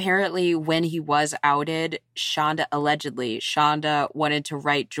 apparently when he was outed, Shonda wanted to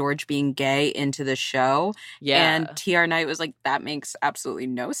write George being gay into the show. Yeah. And TR Knight was like, that makes absolutely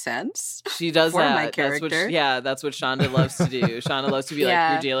no sense. She does for that. my character. That's what Shonda loves to do. Shonda loves to be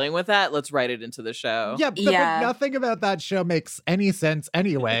like, you're dealing with that? Let's write it into the show. Yeah, but nothing about that show makes any sense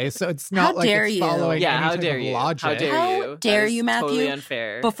anyway. So it's not like it's following any type of logic. How dare you, Matthew? Totally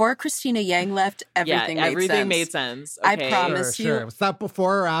unfair. Before Christina Yang left, everything made sense. Okay. I promise you. Sure. Was that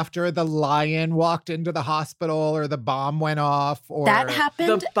before or after the lion walked into the hospital or the bomb went off? Or that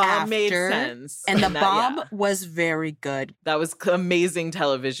happened The bomb after, made sense. And the bomb was very good. That was amazing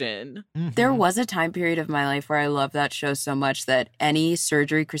television. Mm-hmm. There was a time period of my life where I loved that show so much that any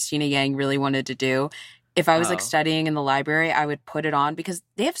surgery Christina Yang really wanted to do, if I was like studying in the library, I would put it on because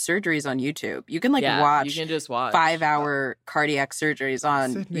they have surgeries on YouTube. You can watch. You can just watch 5-hour cardiac surgeries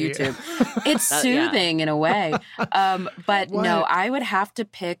on Sydney. YouTube. It's soothing in a way. But no, I would have to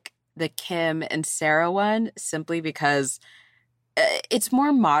pick the Kim and Sarah one simply because it's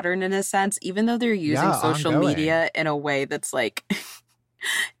more modern in a sense, even though they're using social media in a way that's like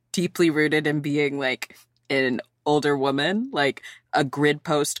deeply rooted in being like an older woman, like a grid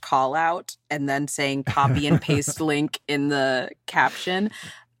post call out and then saying copy and paste link in the caption.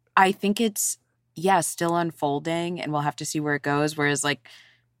 I think it's, still unfolding and we'll have to see where it goes. Whereas like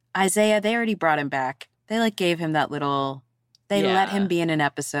Isaiah, they already brought him back. They like gave him that little, let him be in an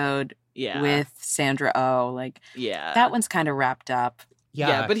episode with Sandra Oh. Like, that one's kind of wrapped up.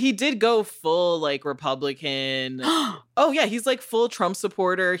 Yeah, but he did go full like Republican. He's like full Trump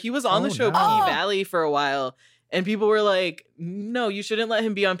supporter. He was on the show P Valley for a while. And people were like, no, you shouldn't let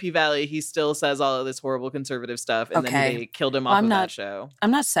him be on P Valley. He still says all of this horrible conservative stuff. And then they killed him off of that show.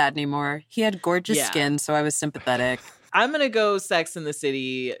 I'm not sad anymore. He had gorgeous skin, so I was sympathetic. I'm going to go Sex and the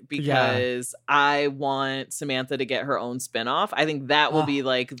City because I want Samantha to get her own spinoff. I think that will be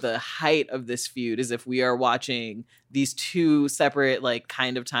like the height of this feud is if we are watching these two separate like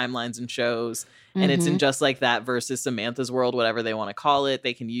kind of timelines and shows. And it's in Just Like That versus Samantha's World, whatever they want to call it.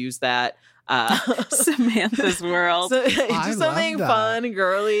 They can use that. Samantha's World. So, just something fun and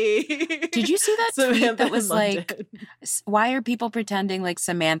girly. Did you see that Samantha tweet that was like, London. why are people pretending like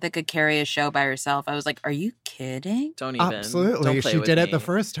Samantha could carry a show by herself? I was like, are you kidding? Don't even. Absolutely. Don't play She with did me. it the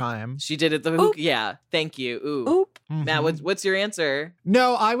first time. She did it yeah. Thank you. Ooh. Oop. Matt, what's your answer?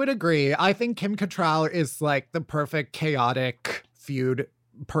 No, I would agree. I think Kim Cattrall is like the perfect chaotic feud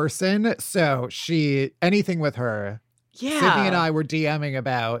person. So anything with her. Yeah. Sydney and I were DMing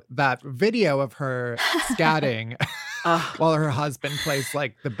about that video of her scatting while her husband plays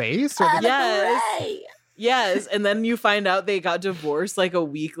like the bass or the Yes, and then you find out they got divorced like a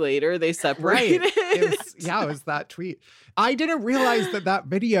week later. They separated. Right. It was that tweet. I didn't realize that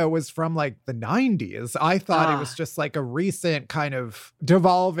video was from like the 90s. I thought it was just like a recent kind of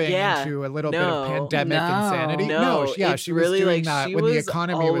devolving into a little bit of pandemic insanity. She was really doing like that she when was the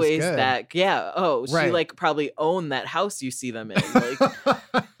economy was good. She like probably owned that house you see them in.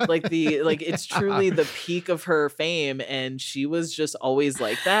 Like it's truly the peak of her fame, and she was just always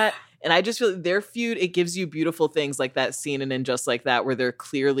like that. And I just feel their feud, it gives you beautiful things like that scene and in Just Like That, where they're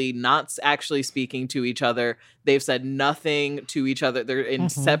clearly not actually speaking to each other. They've said nothing to each other. They're in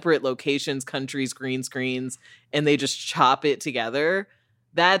separate locations, countries, green screens, and they just chop it together.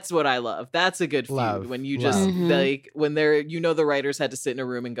 That's what I love. That's a good feud. When you just like, when they're, the writers had to sit in a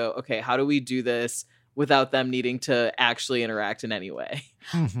room and go, okay, how do we do this without them needing to actually interact in any way?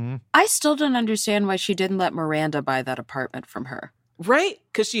 I still don't understand why she didn't let Miranda buy that apartment from her. Right?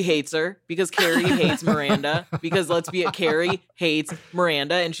 Because she hates her. Because Carrie hates Miranda. Because let's be it, Carrie hates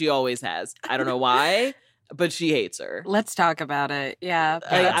Miranda, and she always has. I don't know why, but she hates her. Let's talk about it. Yeah,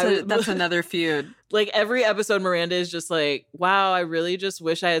 that's another feud. Like every episode, Miranda is just like, wow, I really just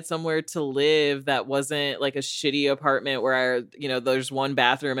wish I had somewhere to live that wasn't like a shitty apartment where there's one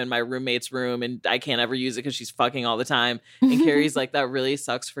bathroom in my roommate's room and I can't ever use it because she's fucking all the time. And Carrie's like, that really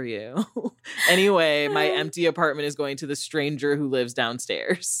sucks for you. Anyway, my empty apartment is going to the stranger who lives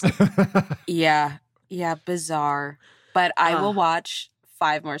downstairs. Yeah, bizarre. But I will watch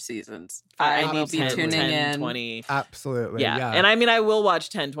 5 more seasons. I will be tuning in. 20. Absolutely. Yeah. And I mean, I will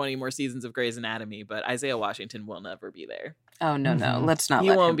watch 10, 20 more seasons of Grey's Anatomy, but Isaiah Washington will never be there. Oh, no. Let's not He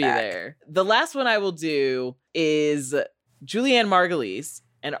let won't him be back. there. The last one I will do is Julianne Margulies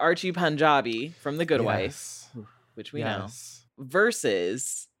and Archie Punjabi from The Good Wife, which we know,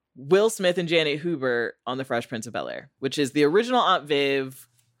 versus Will Smith and Janet Hooper on The Fresh Prince of Bel-Air, which is the original Aunt Viv,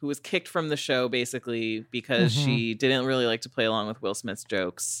 who was kicked from the show basically because she didn't really like to play along with Will Smith's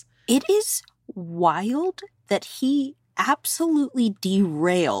jokes. It is wild that he absolutely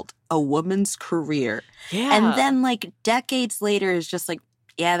derailed a woman's career. Yeah. And then like decades later is just like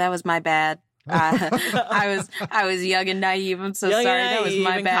yeah, that was my bad. I was young and naive. I'm so Young sorry. and That was naive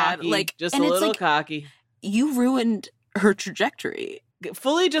my and bad. cocky, Like, just and a it's little like, cocky. you ruined her trajectory.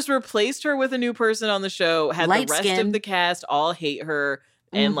 Fully just replaced her with a new person on the show, had Light the rest skin. of the cast all hate her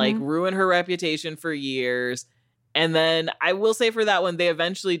and like ruin her reputation for years. And then I will say for that one, they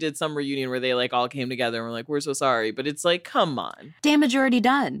eventually did some reunion where they like all came together and were like, we're so sorry. But it's like, come on. Damage already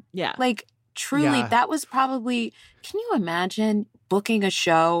done. Yeah. Like, truly, Yeah. that was probably, can you imagine booking a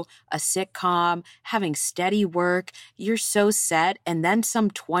show, a sitcom, having steady work, you're so set, and then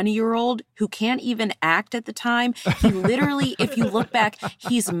some 20-year-old who can't even act at the time, he literally, if you look back,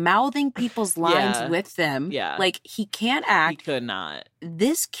 he's mouthing people's lines with them. Yeah. Like, he can't act. He could not.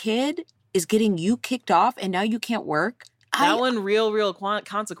 This kid is getting you kicked off, and now you can't work. That one, real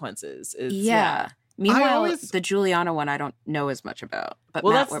consequences. It's, yeah. Meanwhile, always- the Juliana one I don't know as much about. But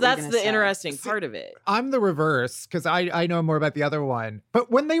Well, Matt, what were you that's gonna the say? interesting part of it. I'm the reverse because I know more about the other one. But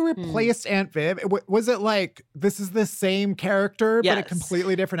when they replaced Aunt Viv, was it like this is the same character but a Yes.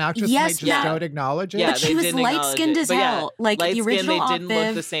 completely different actress? Yes, and they just yeah. don't acknowledge it. Yeah, But she they was didn't acknowledge light-skinned it. as But yeah, hell. Like, the light-skinned, original they didn't Aunt look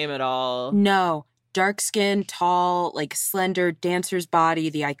the Viv- same at all. No. Dark skin, tall, like slender dancer's body,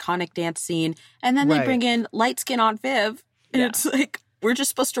 the iconic dance scene. And then they Right. bring in light skin Aunt Viv. And Yeah. it's like, we're just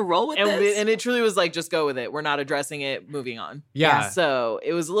supposed to roll with And, this. and it truly was like, just go with it. We're not addressing it. Moving on. Yeah. So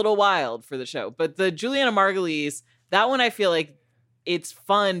it was a little wild for the show. But the Juliana Margulies, that one I feel like it's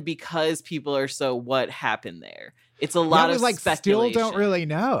fun because people are so what happened there. It's a lot we of like speculation. still don't really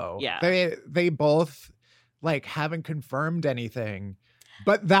know. Yeah. They both like haven't confirmed anything.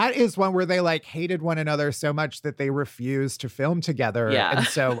 But that is one where they like hated one another so much that they refused to film together. Yeah. And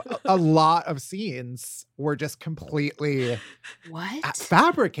so a lot of scenes were just completely What? Uh,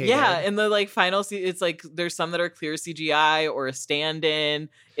 fabricated. Yeah, in the like final scene, it's like there's some that are clear CGI or a stand-in.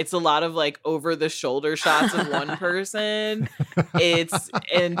 It's a lot of like over the shoulder shots of one person.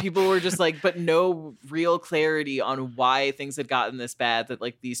 And people were just like, but no real clarity on why things had gotten this bad that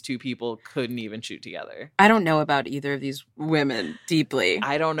like these two people couldn't even shoot together. I don't know about either of these women deeply.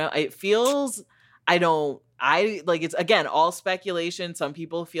 I don't know. It feels I like it's again all speculation. Some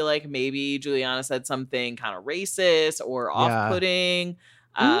people feel like maybe Juliana said something kind of racist or off-putting.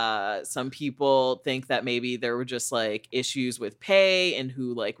 Some people think that maybe there were just like issues with pay and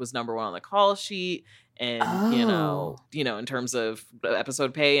who like was number one on the call sheet, and you know in terms of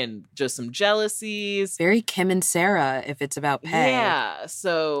episode pay and just some jealousies. Very Kim and Sarah if it's about pay. Yeah.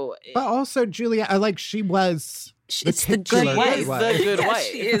 So But also Julia, like she was It's the good titular wife. is wife. the good Yeah, wife.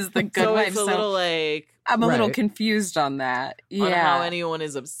 she is the good so wife. it's a So little like I'm a little Right. confused on that. on Yeah. how anyone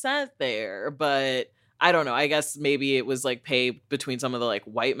is upset there, but I don't know. I guess maybe it was like pay between some of the like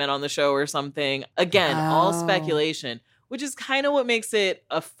white men on the show or something. Again, all Oh. speculation, which is kind of what makes it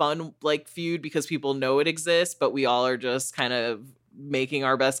a fun like feud because people know it exists, but we all are just kind of making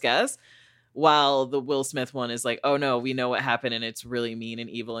our best guess. While the Will Smith one is like, oh no, we know what happened and it's really mean and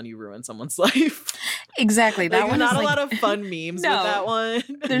evil and you ruined someone's life. Exactly. That Like, one not is a like, lot of fun memes No. with that one.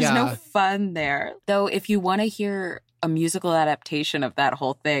 There's no Yeah. fun there. Though if you want to hear a musical adaptation of that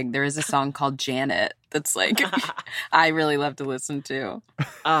whole thing, there is a song called Janet that's like I really love to listen to.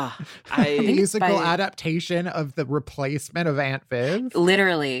 Ah, A think it's musical by- adaptation of the replacement of Aunt Viv.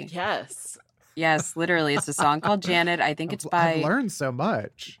 Literally. yes. Yes, literally. It's a song called Janet. I think it's I've by learned so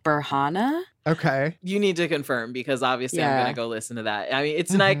much. Berhana. Okay. You need to confirm because obviously I'm Yeah. going to go listen to that. I mean,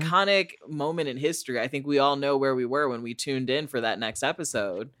 it's an Mhm. iconic moment in history. I think we all know where we were when we tuned in for that next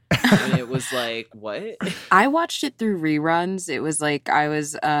episode. And it was like, what? I watched it through reruns. It was like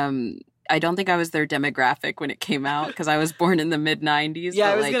I don't think I was their demographic when it came out because I was born in the mid 90s. Yeah,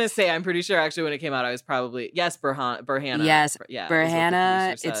 I but, was like, going to say, I'm pretty sure actually when it came out, I was probably, yes, Berhana. Yes, Yeah, is what the Berhana.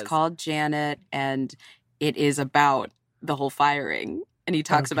 producer It's says. called Janet, and it is about the whole firing. And he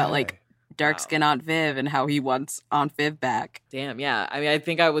talks about like Okay. dark Wow. skin Aunt Viv and how he wants Aunt Viv back. Damn, yeah. I mean, I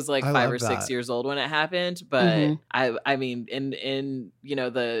think I was like I 5 love or 6 that. years old when it happened, but Mhm. I mean, in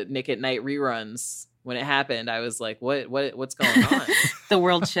the Nick at Night reruns when it happened, I was like, what's going on? The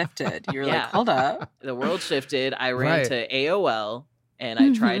world shifted. You're Yeah. like, hold up. The world shifted. I ran Right. to AOL and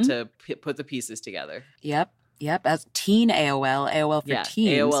I tried Mhm. to put the pieces together. Yep. As teen AOL for Yeah,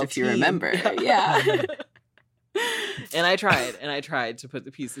 teens, AOL if you teen. remember. Yeah. And I tried to put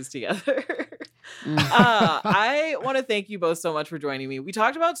the pieces together. Mm. I want to thank you both so much for joining me. We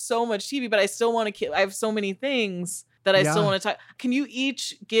talked about so much TV, but I still want to. I have so many things that I still Yeah. want to talk. Can you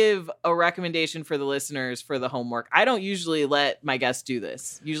each give a recommendation for the listeners for the homework? I don't usually let my guests do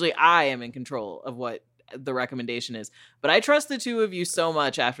this. Usually, I am in control of what the recommendation is. But I trust the two of you so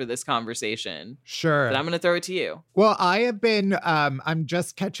much after this conversation Sure. that I'm going to throw it to you. Well, I have been I'm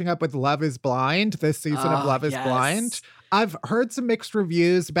just catching up with Love is Blind, this season of Oh, Love is yes. Blind. I've heard some mixed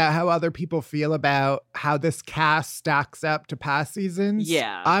reviews about how other people feel about how this cast stacks up to past seasons.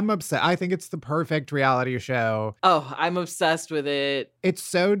 Yeah. I'm upset. I think it's the perfect reality show. Oh, I'm obsessed with it. It's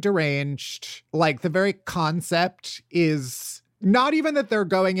so deranged. Like, the very concept is not even that they're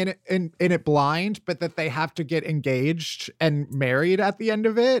going in it blind, but that they have to get engaged and married at the end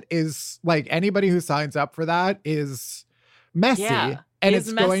of it is like, anybody who signs up for that is messy. Yeah. And It's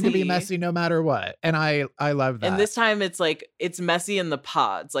it's going to be messy. messy no matter what. And I love that. And this time it's like, it's messy in the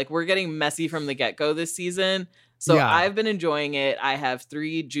pods. Like, we're getting messy from the get-go this season. So Yeah. I've been enjoying it. I have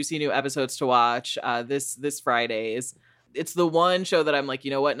 3 juicy new episodes to watch this Fridays. It's the one show that I'm like, you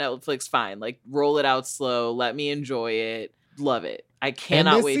know what, Netflix, fine. Like, roll it out slow. Let me enjoy it. Love it. I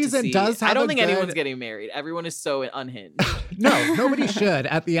cannot this wait to season see. does have I don't a think good- anyone's getting married. Everyone is so unhinged. No, nobody should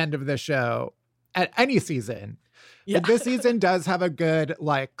at the end of the show at any season. Yeah. But this season does have a good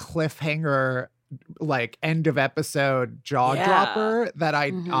like cliffhanger, like end of episode jaw Yeah. dropper that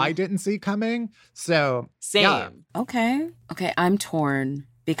I Mhm. didn't see coming. So Same. yeah. Okay, I'm torn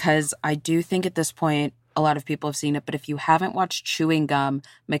because I do think at this point a lot of people have seen it, but if you haven't watched Chewing Gum,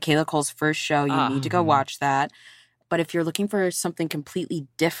 Michaela Cole's first show, you need to go watch that. But if you're looking for something completely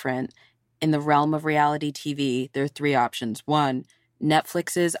different in the realm of reality TV, there are 3 options. 1,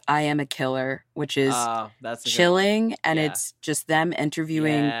 Netflix's I Am a Killer, which is That's a good one. chilling, and Yeah. it's just them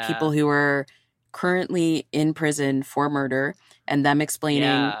interviewing Yeah. people who are currently in prison for murder and them explaining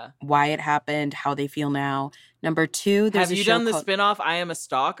Yeah. why it happened, how they feel now. Number 2, there's Have a you show done the called- spinoff I Am a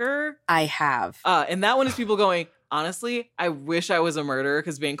Stalker? I have. And that one is people going, honestly, I wish I was a murderer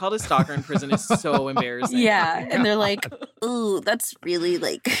because being called a stalker in prison is so embarrassing. Yeah, and they're like, "Ooh, that's really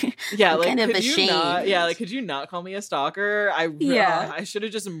like Yeah, I'm like kind of could you not? ashamed." Yeah, like could you not call me a stalker? Yeah. I should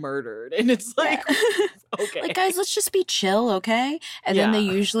have just murdered. And it's like, okay, Like, guys, let's just be chill, okay? And then they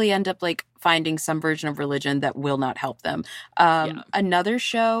Yeah. usually end up like finding some version of religion that will not help them. Yeah. Another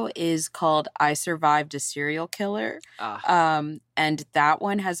show is called I Survived a Serial Killer. And that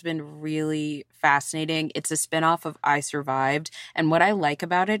one has been really fascinating. It's a spinoff of I Survived. And what I like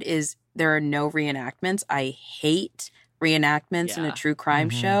about it is there are no reenactments. I hate reenactments in a Yeah. true crime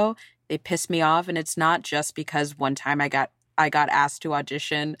show. They piss me off. And it's not just because one time I got asked to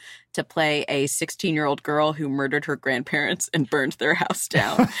audition to play a 16-year-old girl who murdered her grandparents and burned their house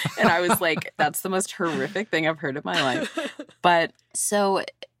down. And I was like, that's the most horrific thing I've heard in my life. But so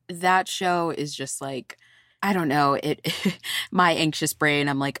that show is just like, I don't know, my anxious brain,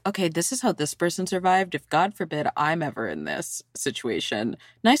 I'm like, okay, this is how this person survived. If God forbid I'm ever in this situation,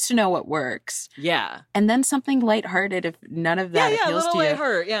 nice to know what works. Yeah. And then something lighthearted if none of that Yeah, a appeals little to you. light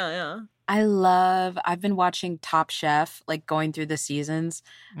hurt. Yeah. I've been watching Top Chef, like going through the seasons.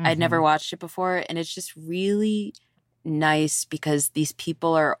 I'd never watched it before. And it's just really nice because these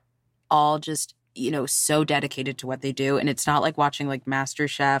people are all just, so dedicated to what they do. And it's not like watching like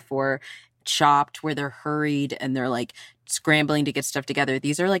MasterChef or Chopped where they're hurried and they're like scrambling to get stuff together.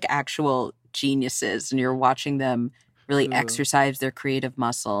 These are like actual geniuses and you're watching them really exercise their creative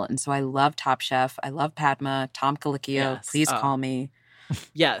muscle. And so I love Top Chef. I love Padma, Tom Colicchio. Yes. Please call me.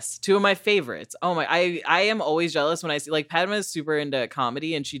 Yes, 2 of my favorites. Oh my, I am always jealous when I see, like, Padma is super into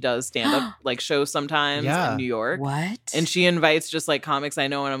comedy and she does stand-up like shows sometimes in New York. What? And she invites just like comics I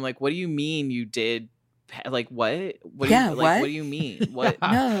know and I'm like, what do you mean you did? Like, what? What do Yeah, you, like, what? what do you mean? What?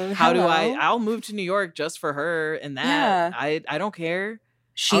 No, How do hello? I'll move to New York just for her and that. Yeah. I don't care.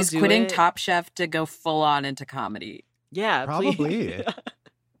 She's I'll do quitting it. Top Chef to go full on into comedy. Yeah, Probably. please.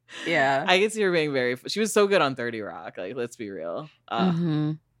 Yeah. I can see her being she was so good on 30 Rock. Like, let's be real.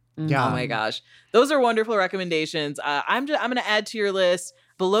 Mhm. Yeah. Oh my gosh. Those are wonderful recommendations. I'm going to add to your list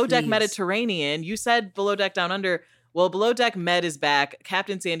Below Deck Please. Mediterranean. You said Below Deck Down Under. Well, Below Deck Med is back.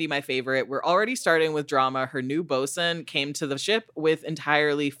 Captain Sandy, my favorite. We're already starting with drama. Her new bosun came to the ship with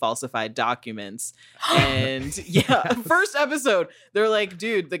entirely falsified documents. And yeah, first episode, they're like,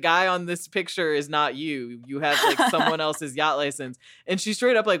 dude, the guy on this picture is not you. You have like someone else's yacht license. And she's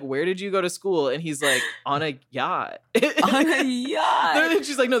straight up like, where did you go to school? And he's like, on a yacht. On a yacht. And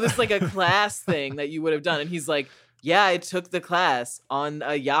she's like, no, this is like a class thing that you would have done. And he's like, yeah, I took the class on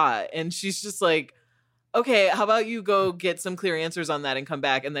a yacht. And she's just like, okay, how about you go get some clear answers on that and come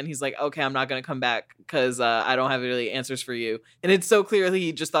back? And then he's like, okay, I'm not going to come back because I don't have really answers for you. And it's so clearly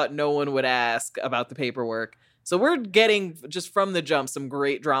he just thought no one would ask about the paperwork. So we're getting, just from the jump, some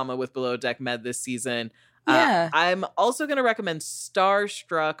great drama with Below Deck Med this season. Yeah. I'm also going to recommend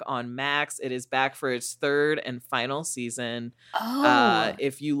Starstruck on Max. It is back for its 3rd and final season. Oh.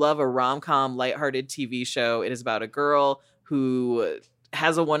 If you love a rom-com, lighthearted TV show, it is about a girl who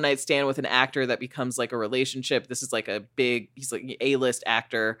has a one-night stand with an actor that becomes like a relationship. This is like he's like an A-list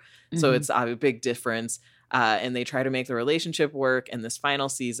actor. So Mhm. it's a big difference. and they try to make the relationship work. And this final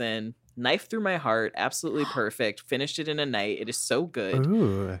season, knife through my heart, absolutely perfect. Finished it in a night. It is so good.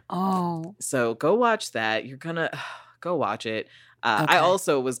 Ooh. Oh. So go watch that. You're gonna go watch it. Okay. I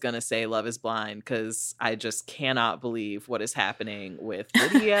also was gonna say Love is Blind because I just cannot believe what is happening with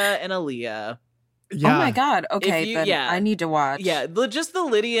Lydia and Aaliyah. Yeah. Oh my God. Okay, then I need to watch. Yeah, just the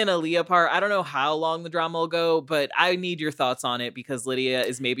Lydia and Aaliyah part. I don't know how long the drama will go, but I need your thoughts on it because Lydia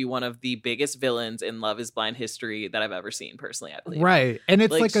is maybe one of the biggest villains in Love is Blind history that I've ever seen, personally, I believe. Right. And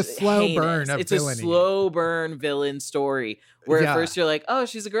it's like a slow heinous. burn of It's villainy. a slow burn villain story where at first you're like, oh,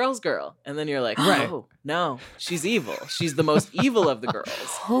 she's a girl's girl. And then you're like, oh, no, she's evil. She's the most evil of the girls.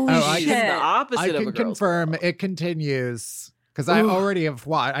 Holy She's shit. the opposite I of a can girl's confirm girl. it continues. Because I already have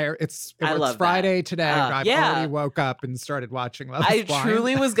watched. It's Friday today. I've already woke up and started watching Love is Blind. I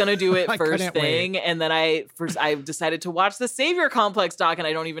truly was gonna do it I first couldn't thing, wait. and then I decided to watch the Savior Complex doc, and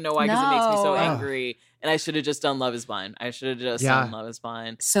I don't even know why because it makes me so No. angry. And I should have just done Love is Blind. I should have just done Love is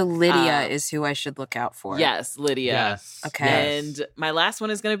Blind. So Lydia is who I should look out for. Yes, Lydia. Yes. Okay. And my last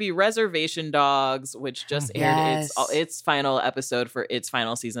one is going to be Reservation Dogs, which just aired its final episode for its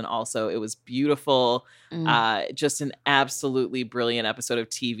final season also. It was beautiful. Just an absolutely brilliant episode of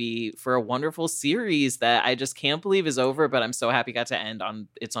TV for a wonderful series that I just can't believe is over, but I'm so happy it got to end on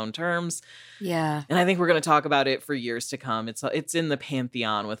its own terms. Yeah. And I think we're going to talk about it for years to come. It's in the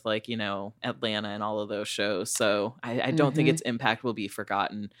pantheon with Atlanta and all of those shows. So I don't think its impact will be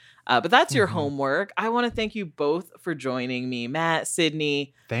forgotten. But that's your homework. I want to thank you both for joining me, Matt,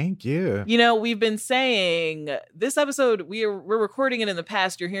 Sydney. Thank you. We've been saying this episode, we're recording it in the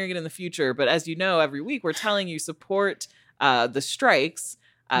past, you're hearing it in the future. But as you know, every week we're telling you support the strikes.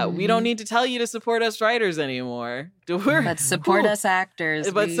 We don't need to tell you to support us writers anymore. But support us actors.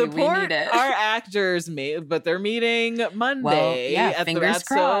 But we support need it. our actors, but they're meeting Monday. Well, yeah, fingers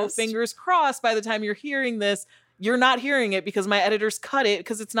crossed. So fingers crossed by the time you're hearing this, you're not hearing it because my editors cut it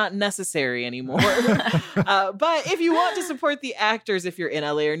because it's not necessary anymore. But if you want to support the actors, if you're in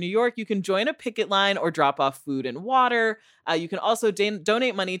LA or New York, you can join a picket line or drop off food and water. You can also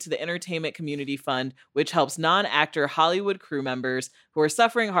donate money to the Entertainment Community Fund, which helps non-actor Hollywood crew members who are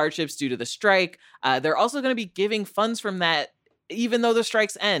suffering hardships due to the strike. They're also going to be giving funds from that even though the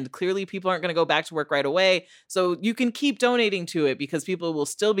strikes end. Clearly, people aren't going to go back to work right away. So you can keep donating to it because people will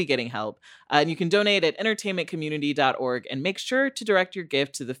still be getting help. And you can donate at entertainmentcommunity.org and make sure to direct your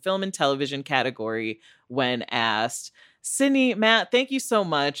gift to the film and television category when asked. Sydney, Matt, thank you so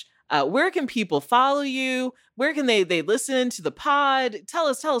much. Where can people follow you? Where can they listen to the pod? Tell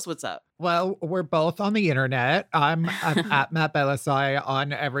us what's up. Well, we're both on the internet. I'm at Matt Bellassai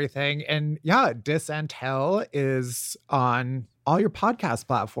on everything. And yeah, Dis and Tell is on all your podcast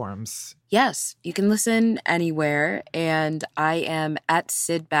platforms. Yes, you can listen anywhere. And I am at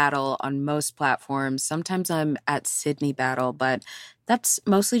Sid Battle on most platforms. Sometimes I'm at Sydney Battle, but that's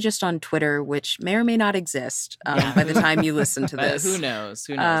mostly just on Twitter, which may or may not exist by the time you listen to this. Who knows?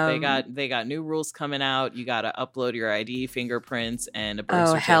 They got new rules coming out. You got to upload your ID, fingerprints, and a birth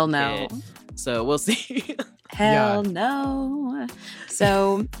certificate. Hell no. So we'll see. Hell no.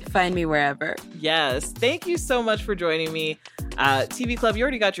 So find me wherever. Yes. Thank you so much for joining me. TV Club, you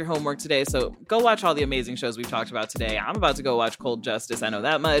already got your homework today, so go watch all the amazing shows we've talked about today. I'm about to go watch Cold Justice. I know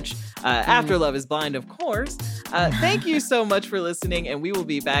that much. After Love is Blind, of course. Thank you so much for listening, and we will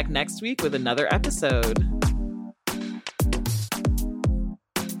be back next week with another episode.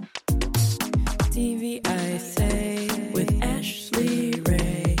 TV I Say with Ashley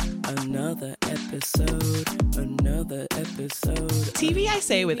Ray. Another episode. TV I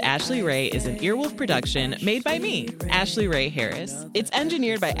Say with Ashley Ray is an Earwolf production made by me, Ashley Ray Harris. It's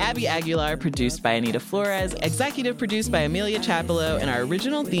engineered by Abby Aguilar, produced by Anita Flores, executive produced by Amelia Chapello, and our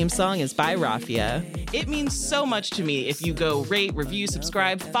original theme song is by Rafia. It means so much to me if you go rate, review,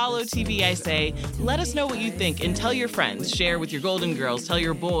 subscribe, follow TV I Say. Let us know what you think and tell your friends. Share with your Golden Girls, tell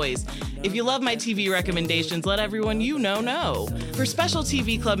your boys. If you love my TV recommendations, let everyone you know. For special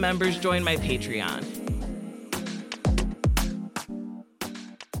TV Club members, join my Patreon.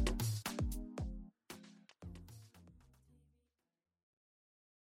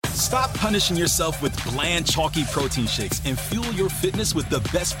 Stop punishing yourself with bland, chalky protein shakes and fuel your fitness with the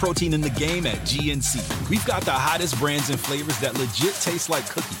best protein in the game at GNC. We've got the hottest brands and flavors that legit taste like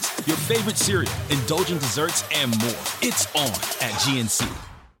cookies, your favorite cereal, indulgent desserts, and more. It's on at GNC.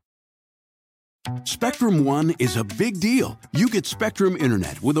 Spectrum One is a big deal. You get Spectrum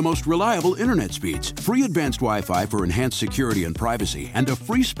Internet with the most reliable internet speeds, free advanced Wi-Fi for enhanced security and privacy, and a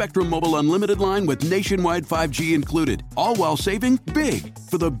free Spectrum Mobile Unlimited line with nationwide 5G included, all while saving big.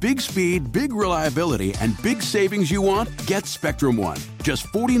 For the big speed, big reliability, and big savings you want, get Spectrum One. Just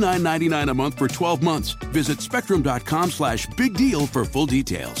 $49.99 a month for 12 months. Visit spectrum.com/big deal for full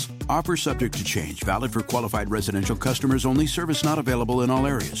details. Offer subject to change. Valid for qualified residential customers only. Service not available in all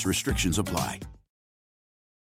areas. Restrictions apply.